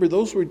 Remember,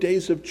 those were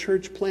days of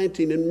church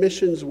planting and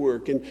missions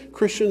work, and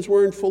Christians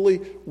weren't fully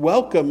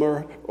welcome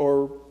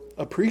or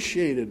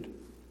appreciated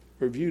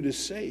or viewed as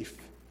safe.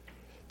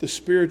 The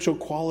spiritual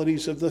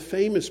qualities of the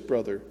famous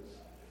brother.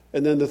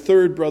 And then the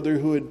third brother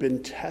who had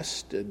been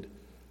tested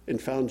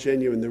and found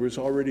genuine. There was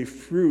already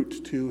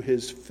fruit to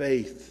his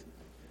faith.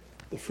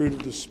 The fruit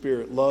of the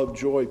Spirit: love,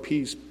 joy,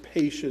 peace,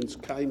 patience,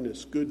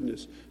 kindness,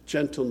 goodness,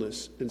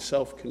 gentleness, and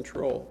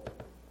self-control.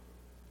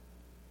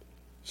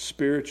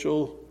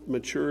 Spiritual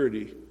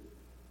maturity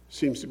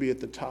seems to be at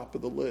the top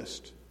of the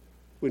list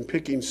when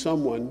picking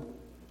someone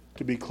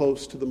to be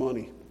close to the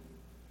money.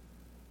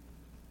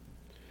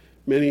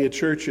 Many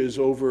churches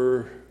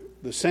over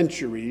the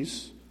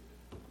centuries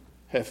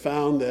have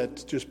found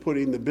that just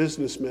putting the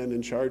businessmen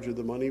in charge of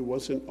the money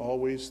wasn't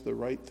always the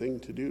right thing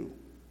to do.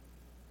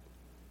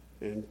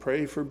 And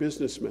pray for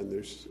businessmen.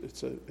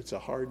 It's a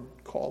hard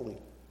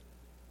calling.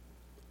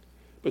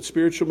 But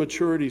spiritual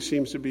maturity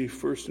seems to be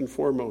first and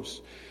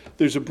foremost.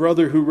 There's a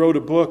brother who wrote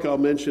a book I'll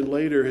mention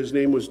later. His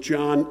name was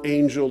John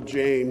Angel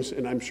James,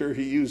 and I'm sure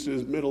he used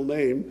his middle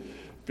name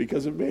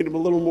because it made him a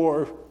little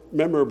more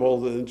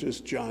memorable than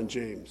just John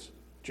James.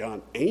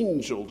 John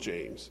Angel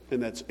James,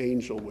 and that's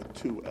angel with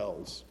 2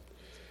 L's.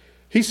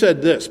 He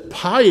said this: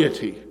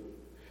 piety.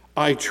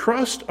 I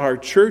trust our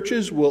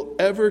churches will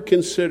ever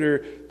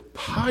consider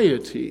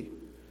piety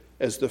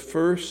as the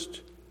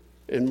first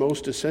and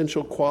most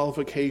essential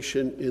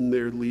qualification in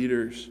their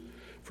leaders,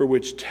 for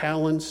which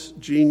talents,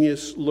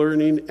 genius,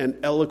 learning, and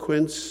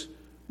eloquence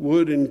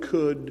would and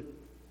could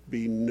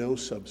be no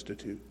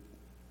substitute.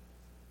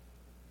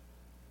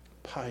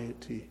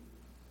 Piety.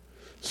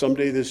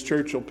 Someday this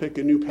church will pick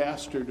a new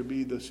pastor to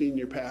be the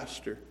senior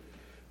pastor.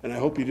 And I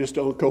hope you just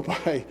don't go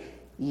by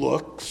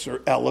looks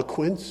or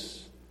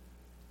eloquence.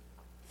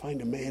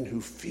 Find a man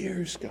who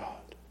fears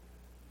God,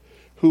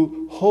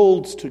 who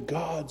holds to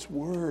God's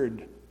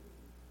word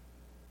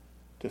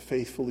to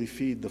faithfully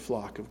feed the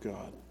flock of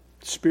God.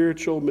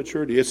 Spiritual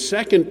maturity. A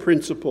second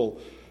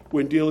principle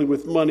when dealing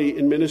with money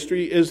in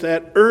ministry is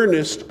that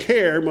earnest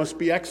care must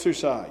be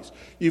exercised.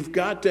 You've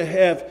got to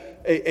have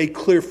a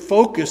clear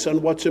focus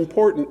on what's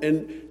important.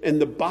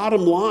 And the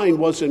bottom line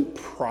wasn't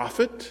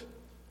profit.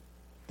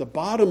 The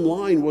bottom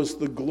line was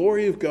the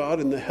glory of God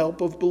and the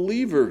help of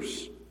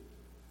believers.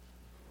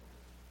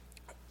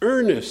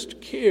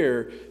 Earnest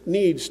care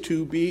needs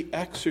to be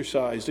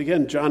exercised.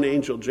 Again, John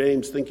Angel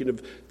James, thinking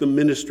of the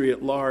ministry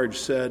at large,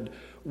 said,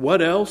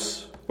 "What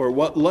else or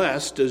what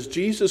less does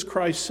Jesus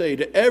Christ say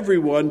to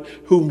everyone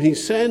whom he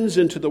sends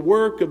into the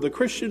work of the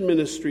Christian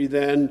ministry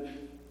then?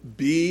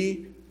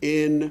 Be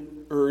in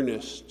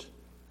earnest."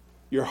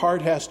 Your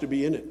heart has to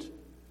be in it.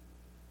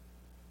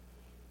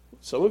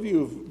 Some of you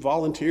have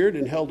volunteered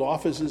and held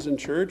offices in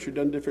church or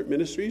done different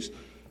ministries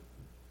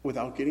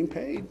without getting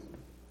paid.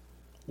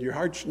 Your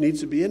heart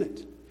needs to be in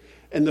it.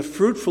 And the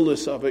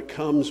fruitfulness of it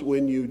comes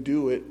when you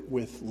do it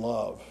with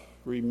love.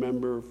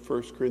 Remember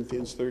 1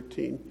 Corinthians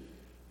 13.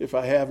 If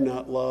I have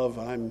not love,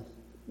 I'm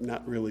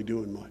not really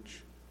doing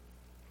much.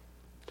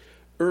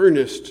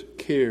 Earnest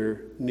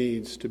care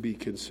needs to be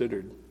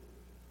considered.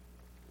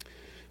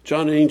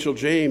 John Angel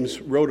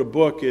James wrote a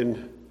book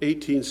in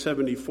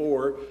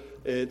 1874.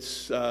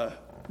 It's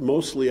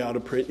mostly out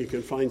of print. You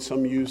can find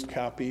some used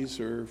copies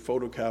or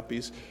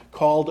photocopies,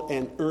 called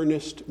An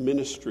Earnest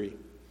Ministry.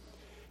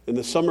 In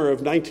the summer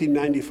of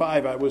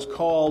 1995, I was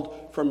called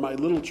from my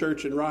little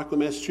church in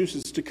Rockland,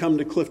 Massachusetts, to come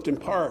to Clifton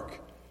Park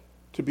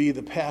to be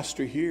the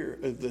pastor here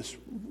of this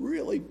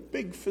really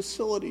big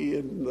facility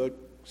in the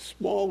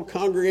small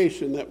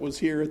congregation that was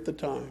here at the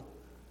time.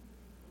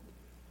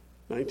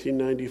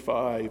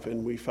 1995,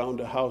 and we found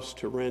a house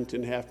to rent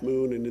in Half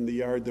Moon, and in the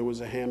yard there was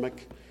a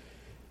hammock.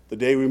 The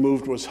day we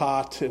moved was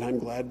hot, and I'm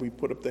glad we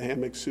put up the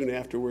hammock soon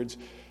afterwards.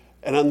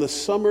 And on the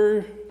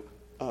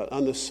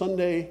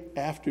Sunday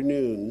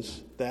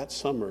afternoons that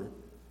summer,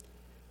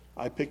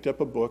 I picked up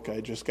a book I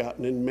had just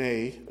gotten in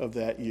May of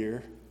that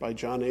year by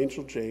John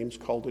Angel James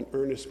called An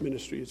Earnest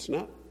Ministry. It's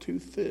not too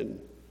thin.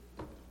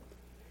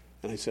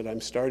 And I said,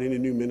 I'm starting a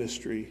new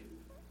ministry.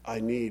 I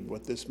need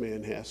what this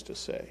man has to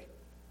say.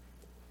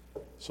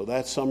 So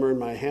that summer in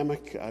my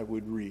hammock, I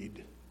would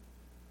read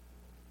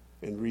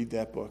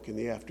that book in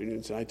the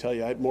afternoons. And I tell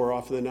you, more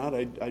often than not,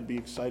 I'd be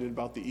excited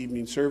about the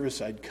evening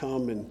service. I'd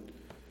come and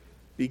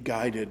be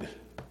guided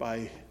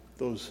by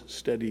those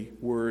steady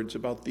words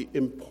about the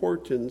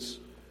importance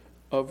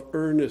of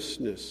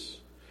earnestness.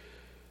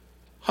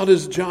 How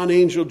does John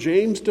Angel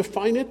James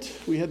define it?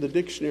 We had the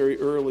dictionary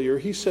earlier.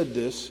 He said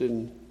this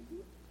in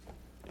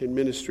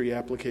ministry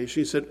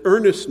application. He said,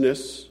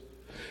 earnestness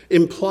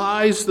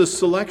implies the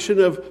selection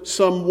of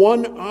some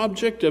one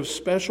object of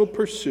special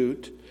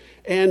pursuit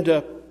and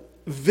a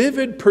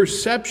vivid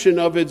perception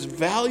of its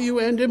value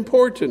and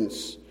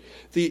importance.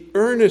 The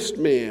earnest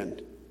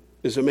man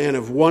is a man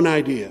of one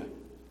idea,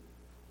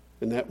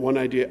 and that one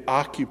idea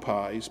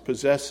occupies,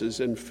 possesses,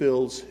 and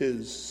fills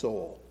his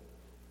soul.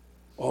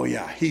 Oh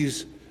yeah,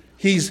 he's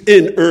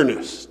in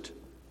earnest.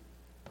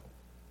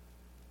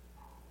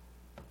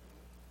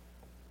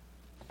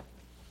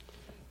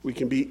 We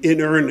can be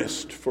in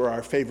earnest for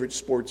our favorite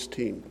sports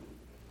team.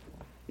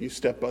 You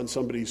step on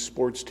somebody's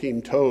sports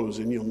team toes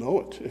and you'll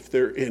know it if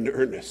they're in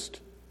earnest.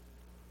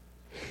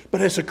 But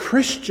as a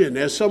Christian,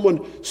 as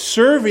someone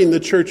serving the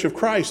Church of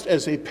Christ,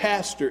 as a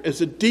pastor,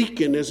 as a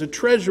deacon, as a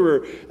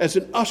treasurer, as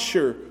an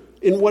usher,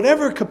 in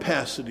whatever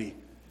capacity,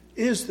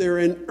 is there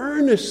an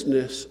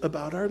earnestness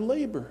about our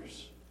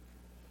labors?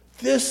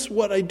 This,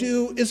 what I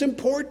do, is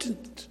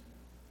important.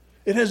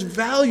 It has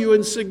value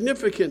and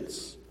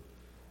significance.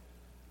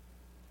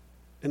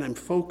 And I'm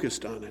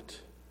focused on it.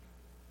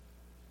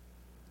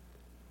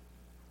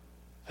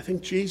 I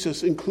think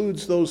Jesus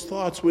includes those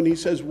thoughts when he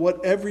says,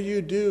 whatever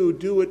you do,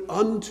 do it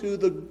unto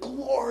the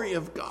glory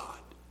of God.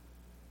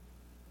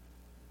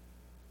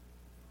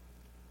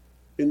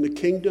 In the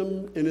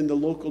kingdom and in the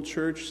local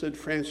church, said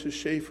Francis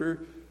Schaeffer,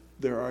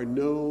 there are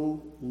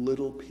no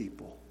little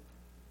people.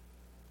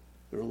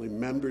 They're only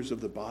members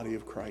of the body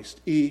of Christ,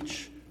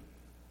 each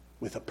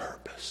with a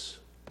purpose.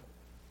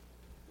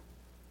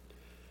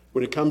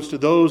 When it comes to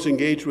those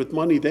engaged with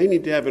money, they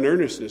need to have an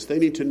earnestness. They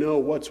need to know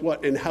what's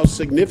what and how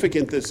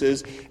significant this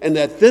is, and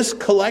that this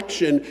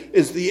collection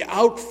is the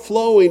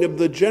outflowing of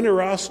the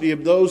generosity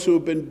of those who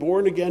have been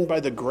born again by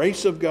the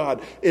grace of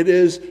God. It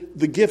is,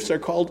 the gifts are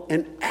called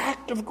an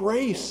act of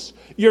grace.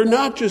 You're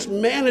not just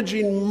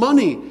managing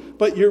money,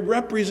 but you're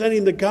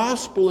representing the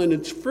gospel and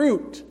its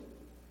fruit.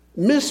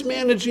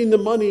 Mismanaging the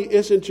money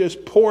isn't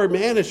just poor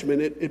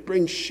management. It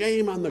brings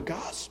shame on the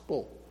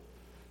gospel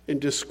and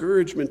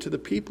discouragement to the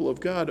people of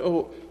God.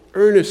 Oh,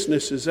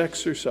 earnestness is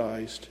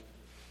exercised.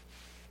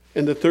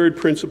 And the third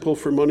principle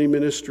for money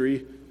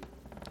ministry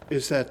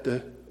is that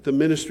the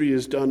ministry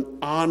is done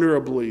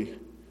honorably,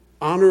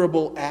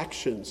 honorable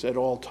actions at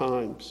all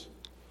times.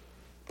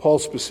 Paul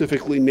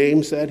specifically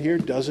names that here,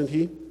 doesn't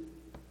he?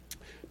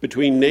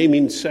 Between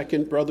naming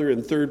second brother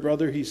and third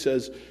brother, he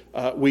says,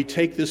 we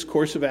take this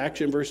course of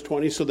action, verse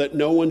 20, so that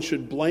no one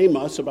should blame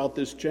us about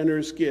this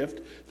generous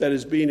gift that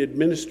is being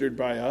administered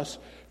by us.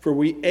 For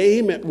we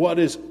aim at what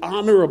is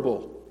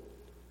honorable,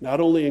 not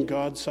only in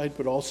God's sight,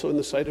 but also in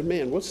the sight of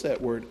man. What's that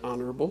word,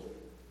 honorable?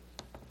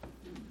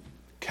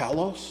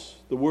 Kalos,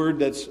 the word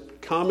that's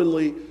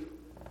commonly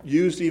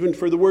used even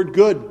for the word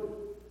good.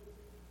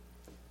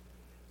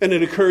 And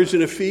it occurs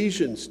in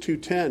Ephesians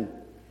 2:10.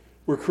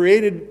 We're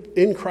created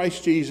in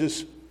Christ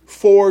Jesus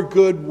for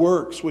good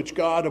works, which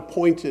God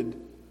appointed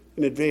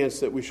in advance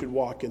that we should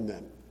walk in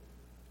them.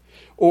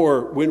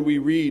 Or when we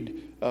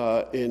read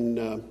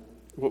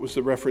what was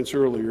the reference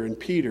earlier in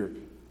Peter,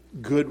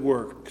 good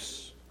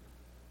works.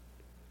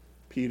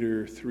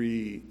 Peter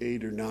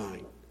 3:8 or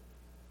 9.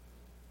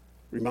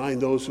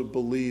 Remind those who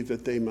believe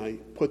that they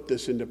might put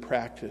this into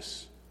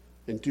practice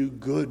and do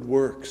good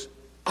works,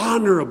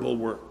 honorable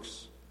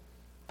works.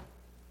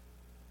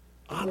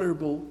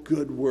 Honorable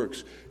good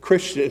works.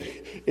 Christian,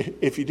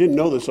 if you didn't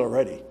know this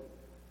already,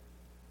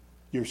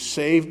 you're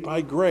saved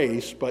by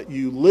grace, but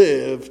you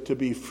live to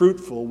be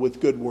fruitful with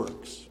good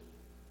works.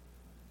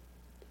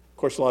 Of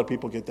course, a lot of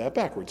people get that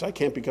backwards. I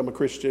can't become a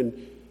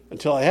Christian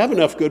until I have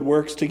enough good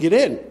works to get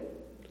in.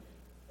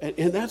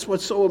 And that's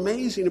what's so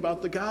amazing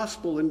about the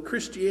gospel and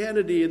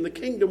Christianity and the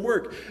kingdom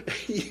work.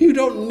 You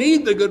don't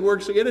need the good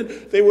works to get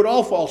in. They would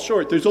all fall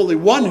short. There's only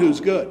one who's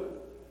good.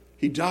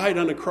 He died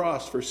on a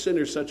cross for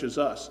sinners such as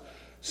us.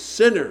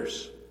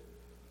 Sinners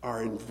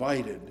are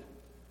invited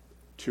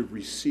to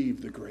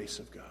receive the grace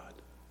of God.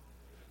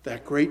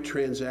 That great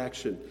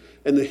transaction.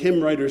 And the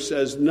hymn writer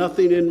says,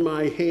 nothing in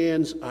my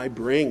hands I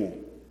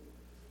bring,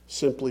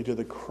 simply to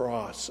the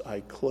cross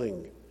I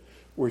cling.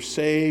 We're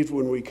saved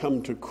when we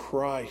come to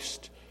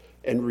Christ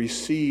and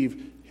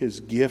receive his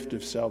gift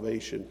of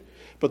salvation.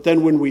 But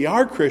then when we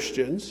are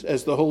Christians,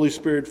 as the Holy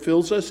Spirit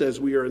fills us,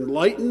 as we are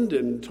enlightened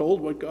and told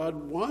what God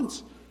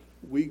wants,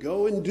 we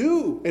go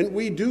and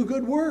we do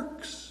good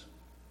works.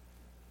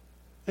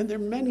 And they're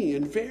many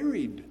and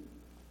varied.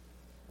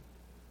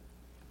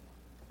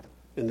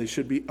 And they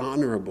should be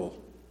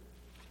honorable.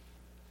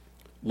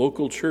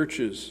 Local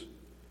churches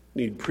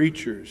need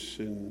preachers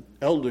and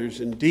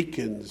elders and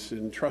deacons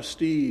and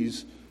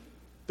trustees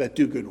that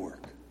do good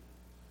work,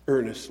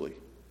 earnestly,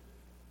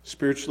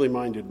 spiritually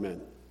minded men.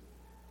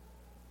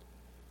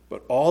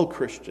 But all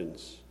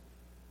Christians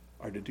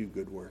are to do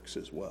good works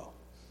as well.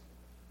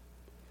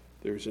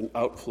 There's an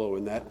outflow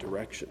in that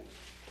direction.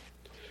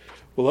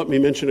 Well, let me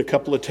mention a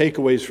couple of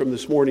takeaways from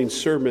this morning's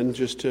sermon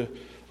just to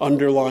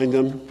underline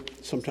them.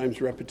 Sometimes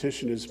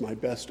repetition is my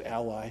best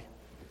ally.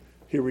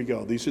 Here we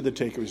go. These are the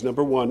takeaways.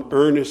 Number one,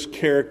 earnest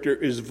character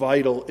is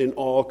vital in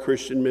all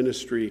Christian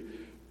ministry.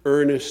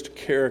 Earnest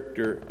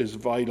character is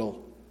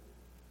vital.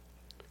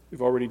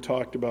 We've already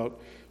talked about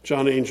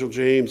John Angel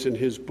James in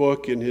his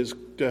book, in his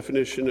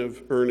definition of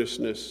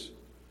earnestness.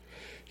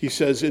 He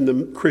says in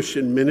the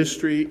Christian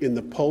ministry, in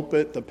the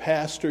pulpit, the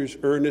pastor's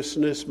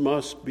earnestness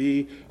must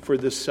be for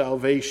the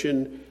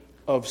salvation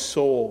of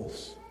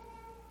souls.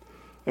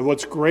 And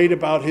what's great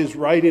about his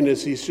writing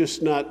is he's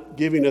just not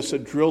giving us a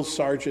drill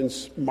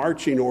sergeant's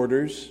marching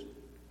orders,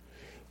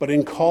 but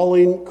in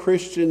calling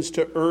Christians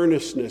to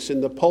earnestness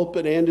in the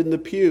pulpit and in the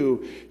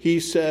pew,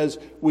 he says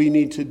we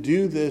need to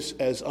do this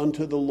as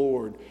unto the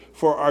Lord.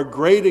 For our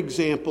great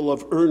example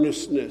of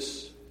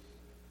earnestness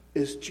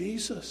is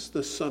Jesus,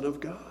 the Son of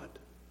God,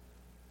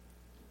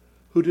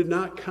 who did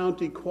not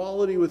count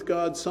equality with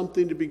God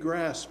something to be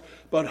grasped,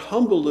 but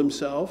humbled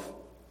himself,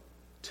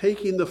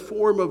 taking the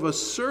form of a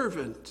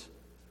servant.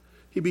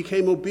 He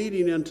became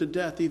obedient unto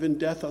death, even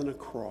death on a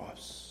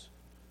cross.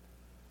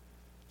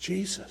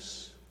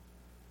 Jesus,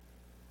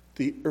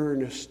 the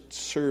earnest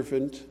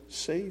servant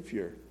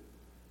Savior.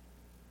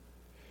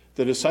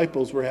 The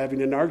disciples were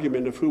having an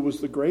argument of who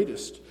was the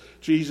greatest.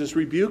 Jesus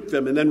rebuked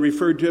them and then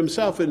referred to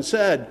himself and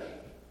said,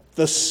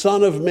 the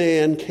Son of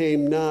Man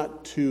came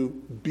not to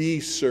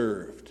be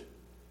served,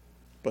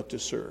 but to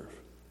serve.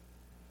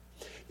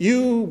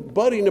 You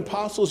budding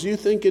apostles, you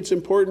think it's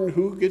important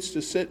who gets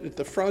to sit at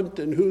the front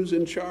and who's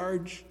in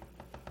charge?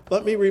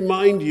 Let me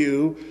remind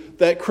you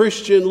that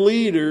Christian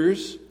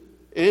leaders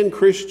and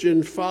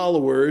Christian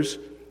followers,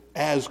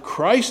 as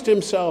Christ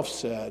himself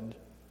said,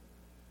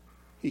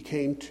 he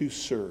came to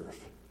serve,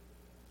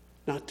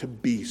 not to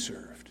be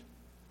served.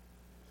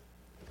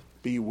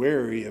 Be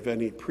wary of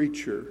any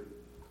preacher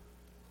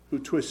who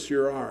twists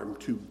your arm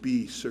to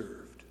be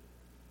served.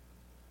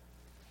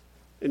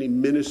 Any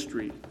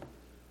ministry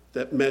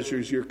that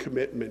measures your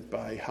commitment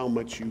by how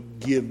much you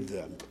give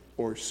them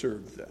or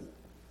serve them.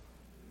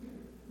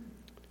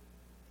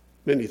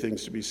 Many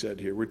things to be said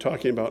here. We're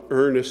talking about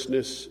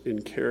earnestness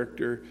in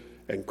character,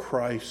 and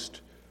Christ,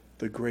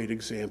 the great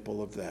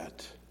example of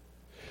that.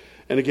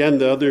 And again,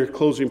 the other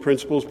closing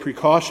principles,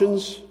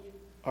 precautions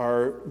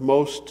are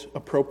most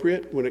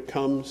appropriate when it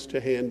comes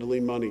to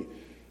handling money.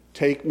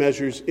 Take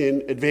measures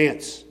in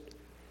advance.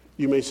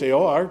 You may say,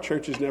 oh, our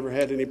church has never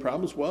had any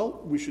problems.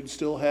 Well, we should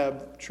still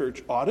have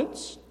church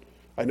audits.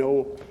 I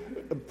know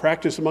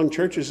practice among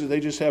churches is they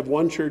just have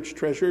one church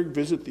treasurer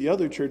visit the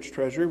other church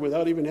treasurer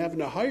without even having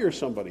to hire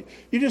somebody.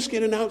 You just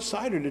get an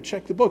outsider to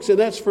check the books. And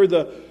that's for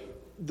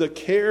the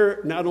care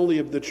not only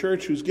of the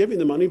church who's giving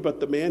the money, but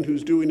the man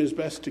who's doing his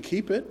best to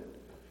keep it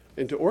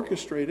and to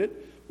orchestrate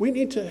it. We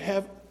need to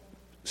have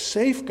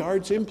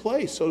safeguards in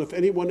place so if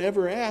anyone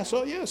ever asks,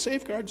 oh yeah,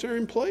 safeguards are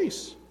in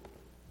place.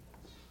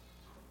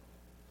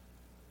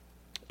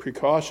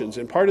 Precautions.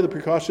 And part of the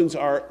precautions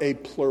are a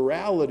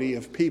plurality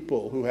of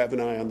people who have an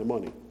eye on the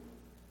money.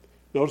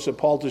 Notice that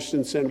Paul just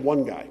didn't send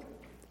one guy.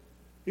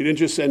 He didn't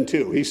just send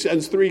two. He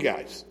sends three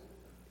guys.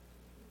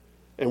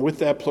 And with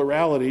that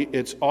plurality,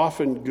 it's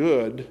often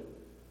good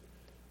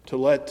to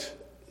let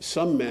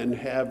some men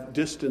have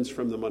distance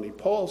from the money.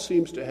 Paul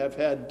seems to have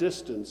had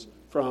distance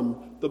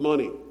from the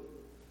money.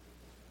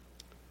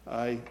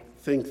 I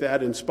think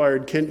that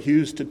inspired Kent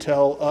Hughes to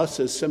tell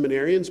us as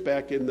seminarians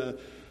back in the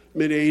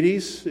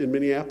mid-'80s in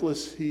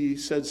Minneapolis. He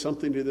said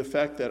something to the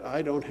effect that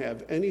I don't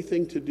have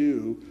anything to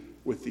do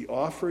with the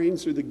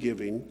offerings or the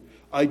giving.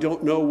 I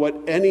don't know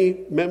what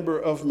any member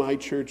of my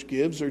church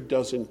gives or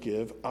doesn't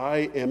give.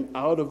 I am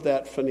out of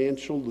that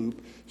financial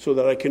loop so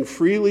that I can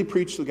freely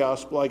preach the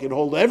gospel. I can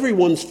hold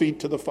everyone's feet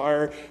to the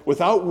fire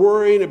without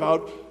worrying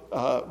about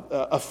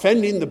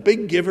offending the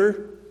big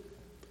giver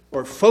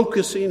or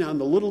focusing on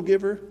the little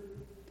giver.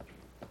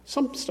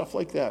 Some stuff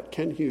like that,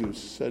 Ken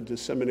Hughes said to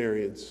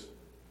seminarians.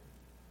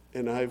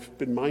 And I've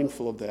been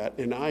mindful of that,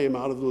 and I am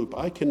out of the loop.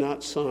 I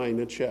cannot sign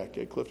a check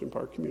at Clifton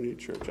Park Community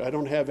Church. I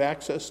don't have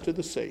access to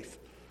the safe.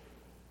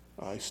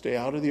 I stay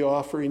out of the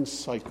offering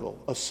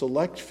cycle. A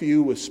select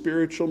few with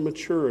spiritual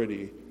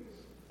maturity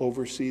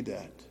oversee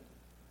that.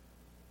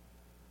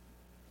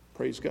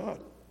 Praise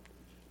God.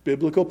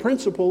 Biblical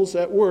principles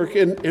at work,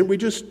 and we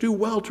just do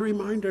well to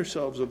remind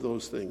ourselves of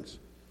those things.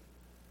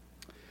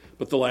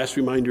 But the last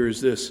reminder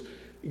is this: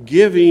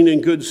 giving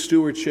and good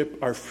stewardship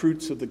are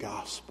fruits of the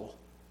gospel.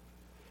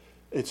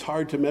 It's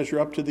hard to measure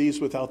up to these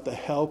without the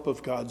help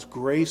of God's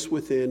grace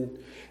within.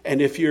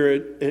 And if you're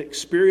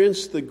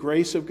experienced the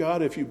grace of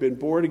God, if you've been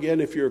born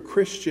again, if you're a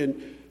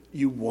Christian,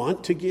 you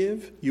want to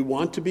give, you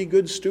want to be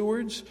good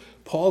stewards.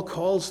 Paul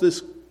calls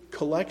this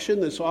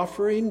collection, this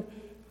offering,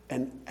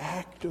 an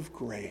act of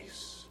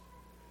grace.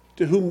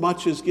 To whom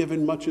much is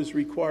given, much is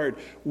required.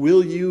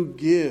 Will you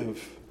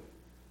give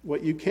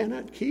what you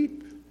cannot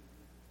keep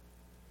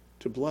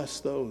to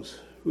bless those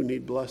who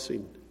need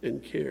blessing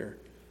and care?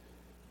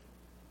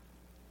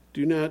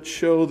 Do not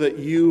show that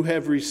you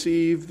have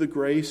received the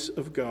grace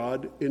of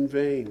God in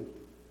vain.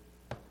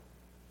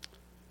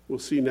 We'll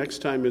see next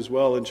time as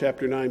well in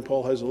chapter 9,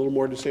 Paul has a little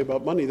more to say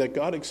about money, that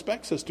God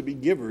expects us to be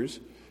givers.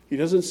 He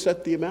doesn't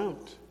set the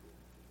amount.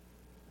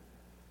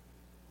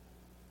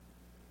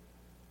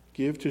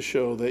 Give to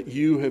show that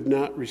you have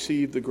not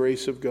received the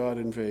grace of God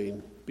in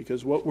vain,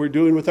 because what we're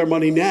doing with our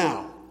money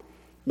now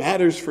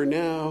matters for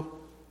now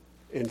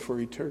and for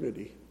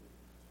eternity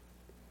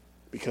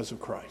because of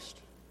Christ.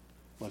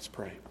 Let's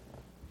pray.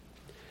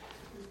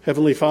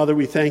 Heavenly Father,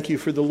 we thank you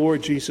for the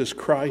Lord Jesus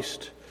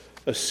Christ,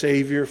 a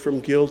Savior from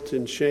guilt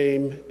and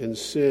shame and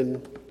sin.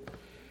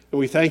 And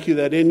we thank you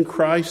that in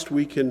Christ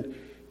we can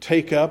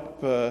take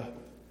up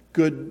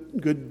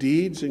good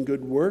deeds and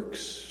good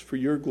works for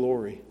your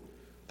glory.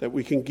 That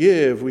we can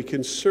give, we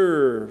can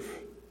serve,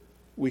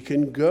 we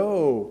can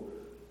go,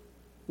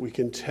 we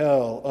can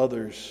tell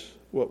others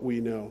what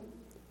we know.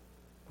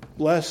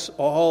 Bless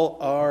all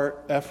our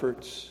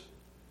efforts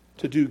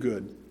to do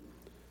good.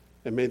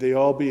 And may they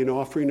all be an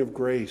offering of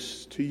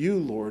grace to you,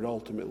 Lord,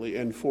 ultimately.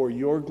 And for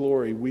your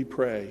glory, we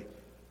pray.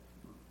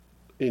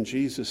 In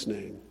Jesus'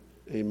 name,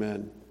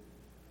 amen.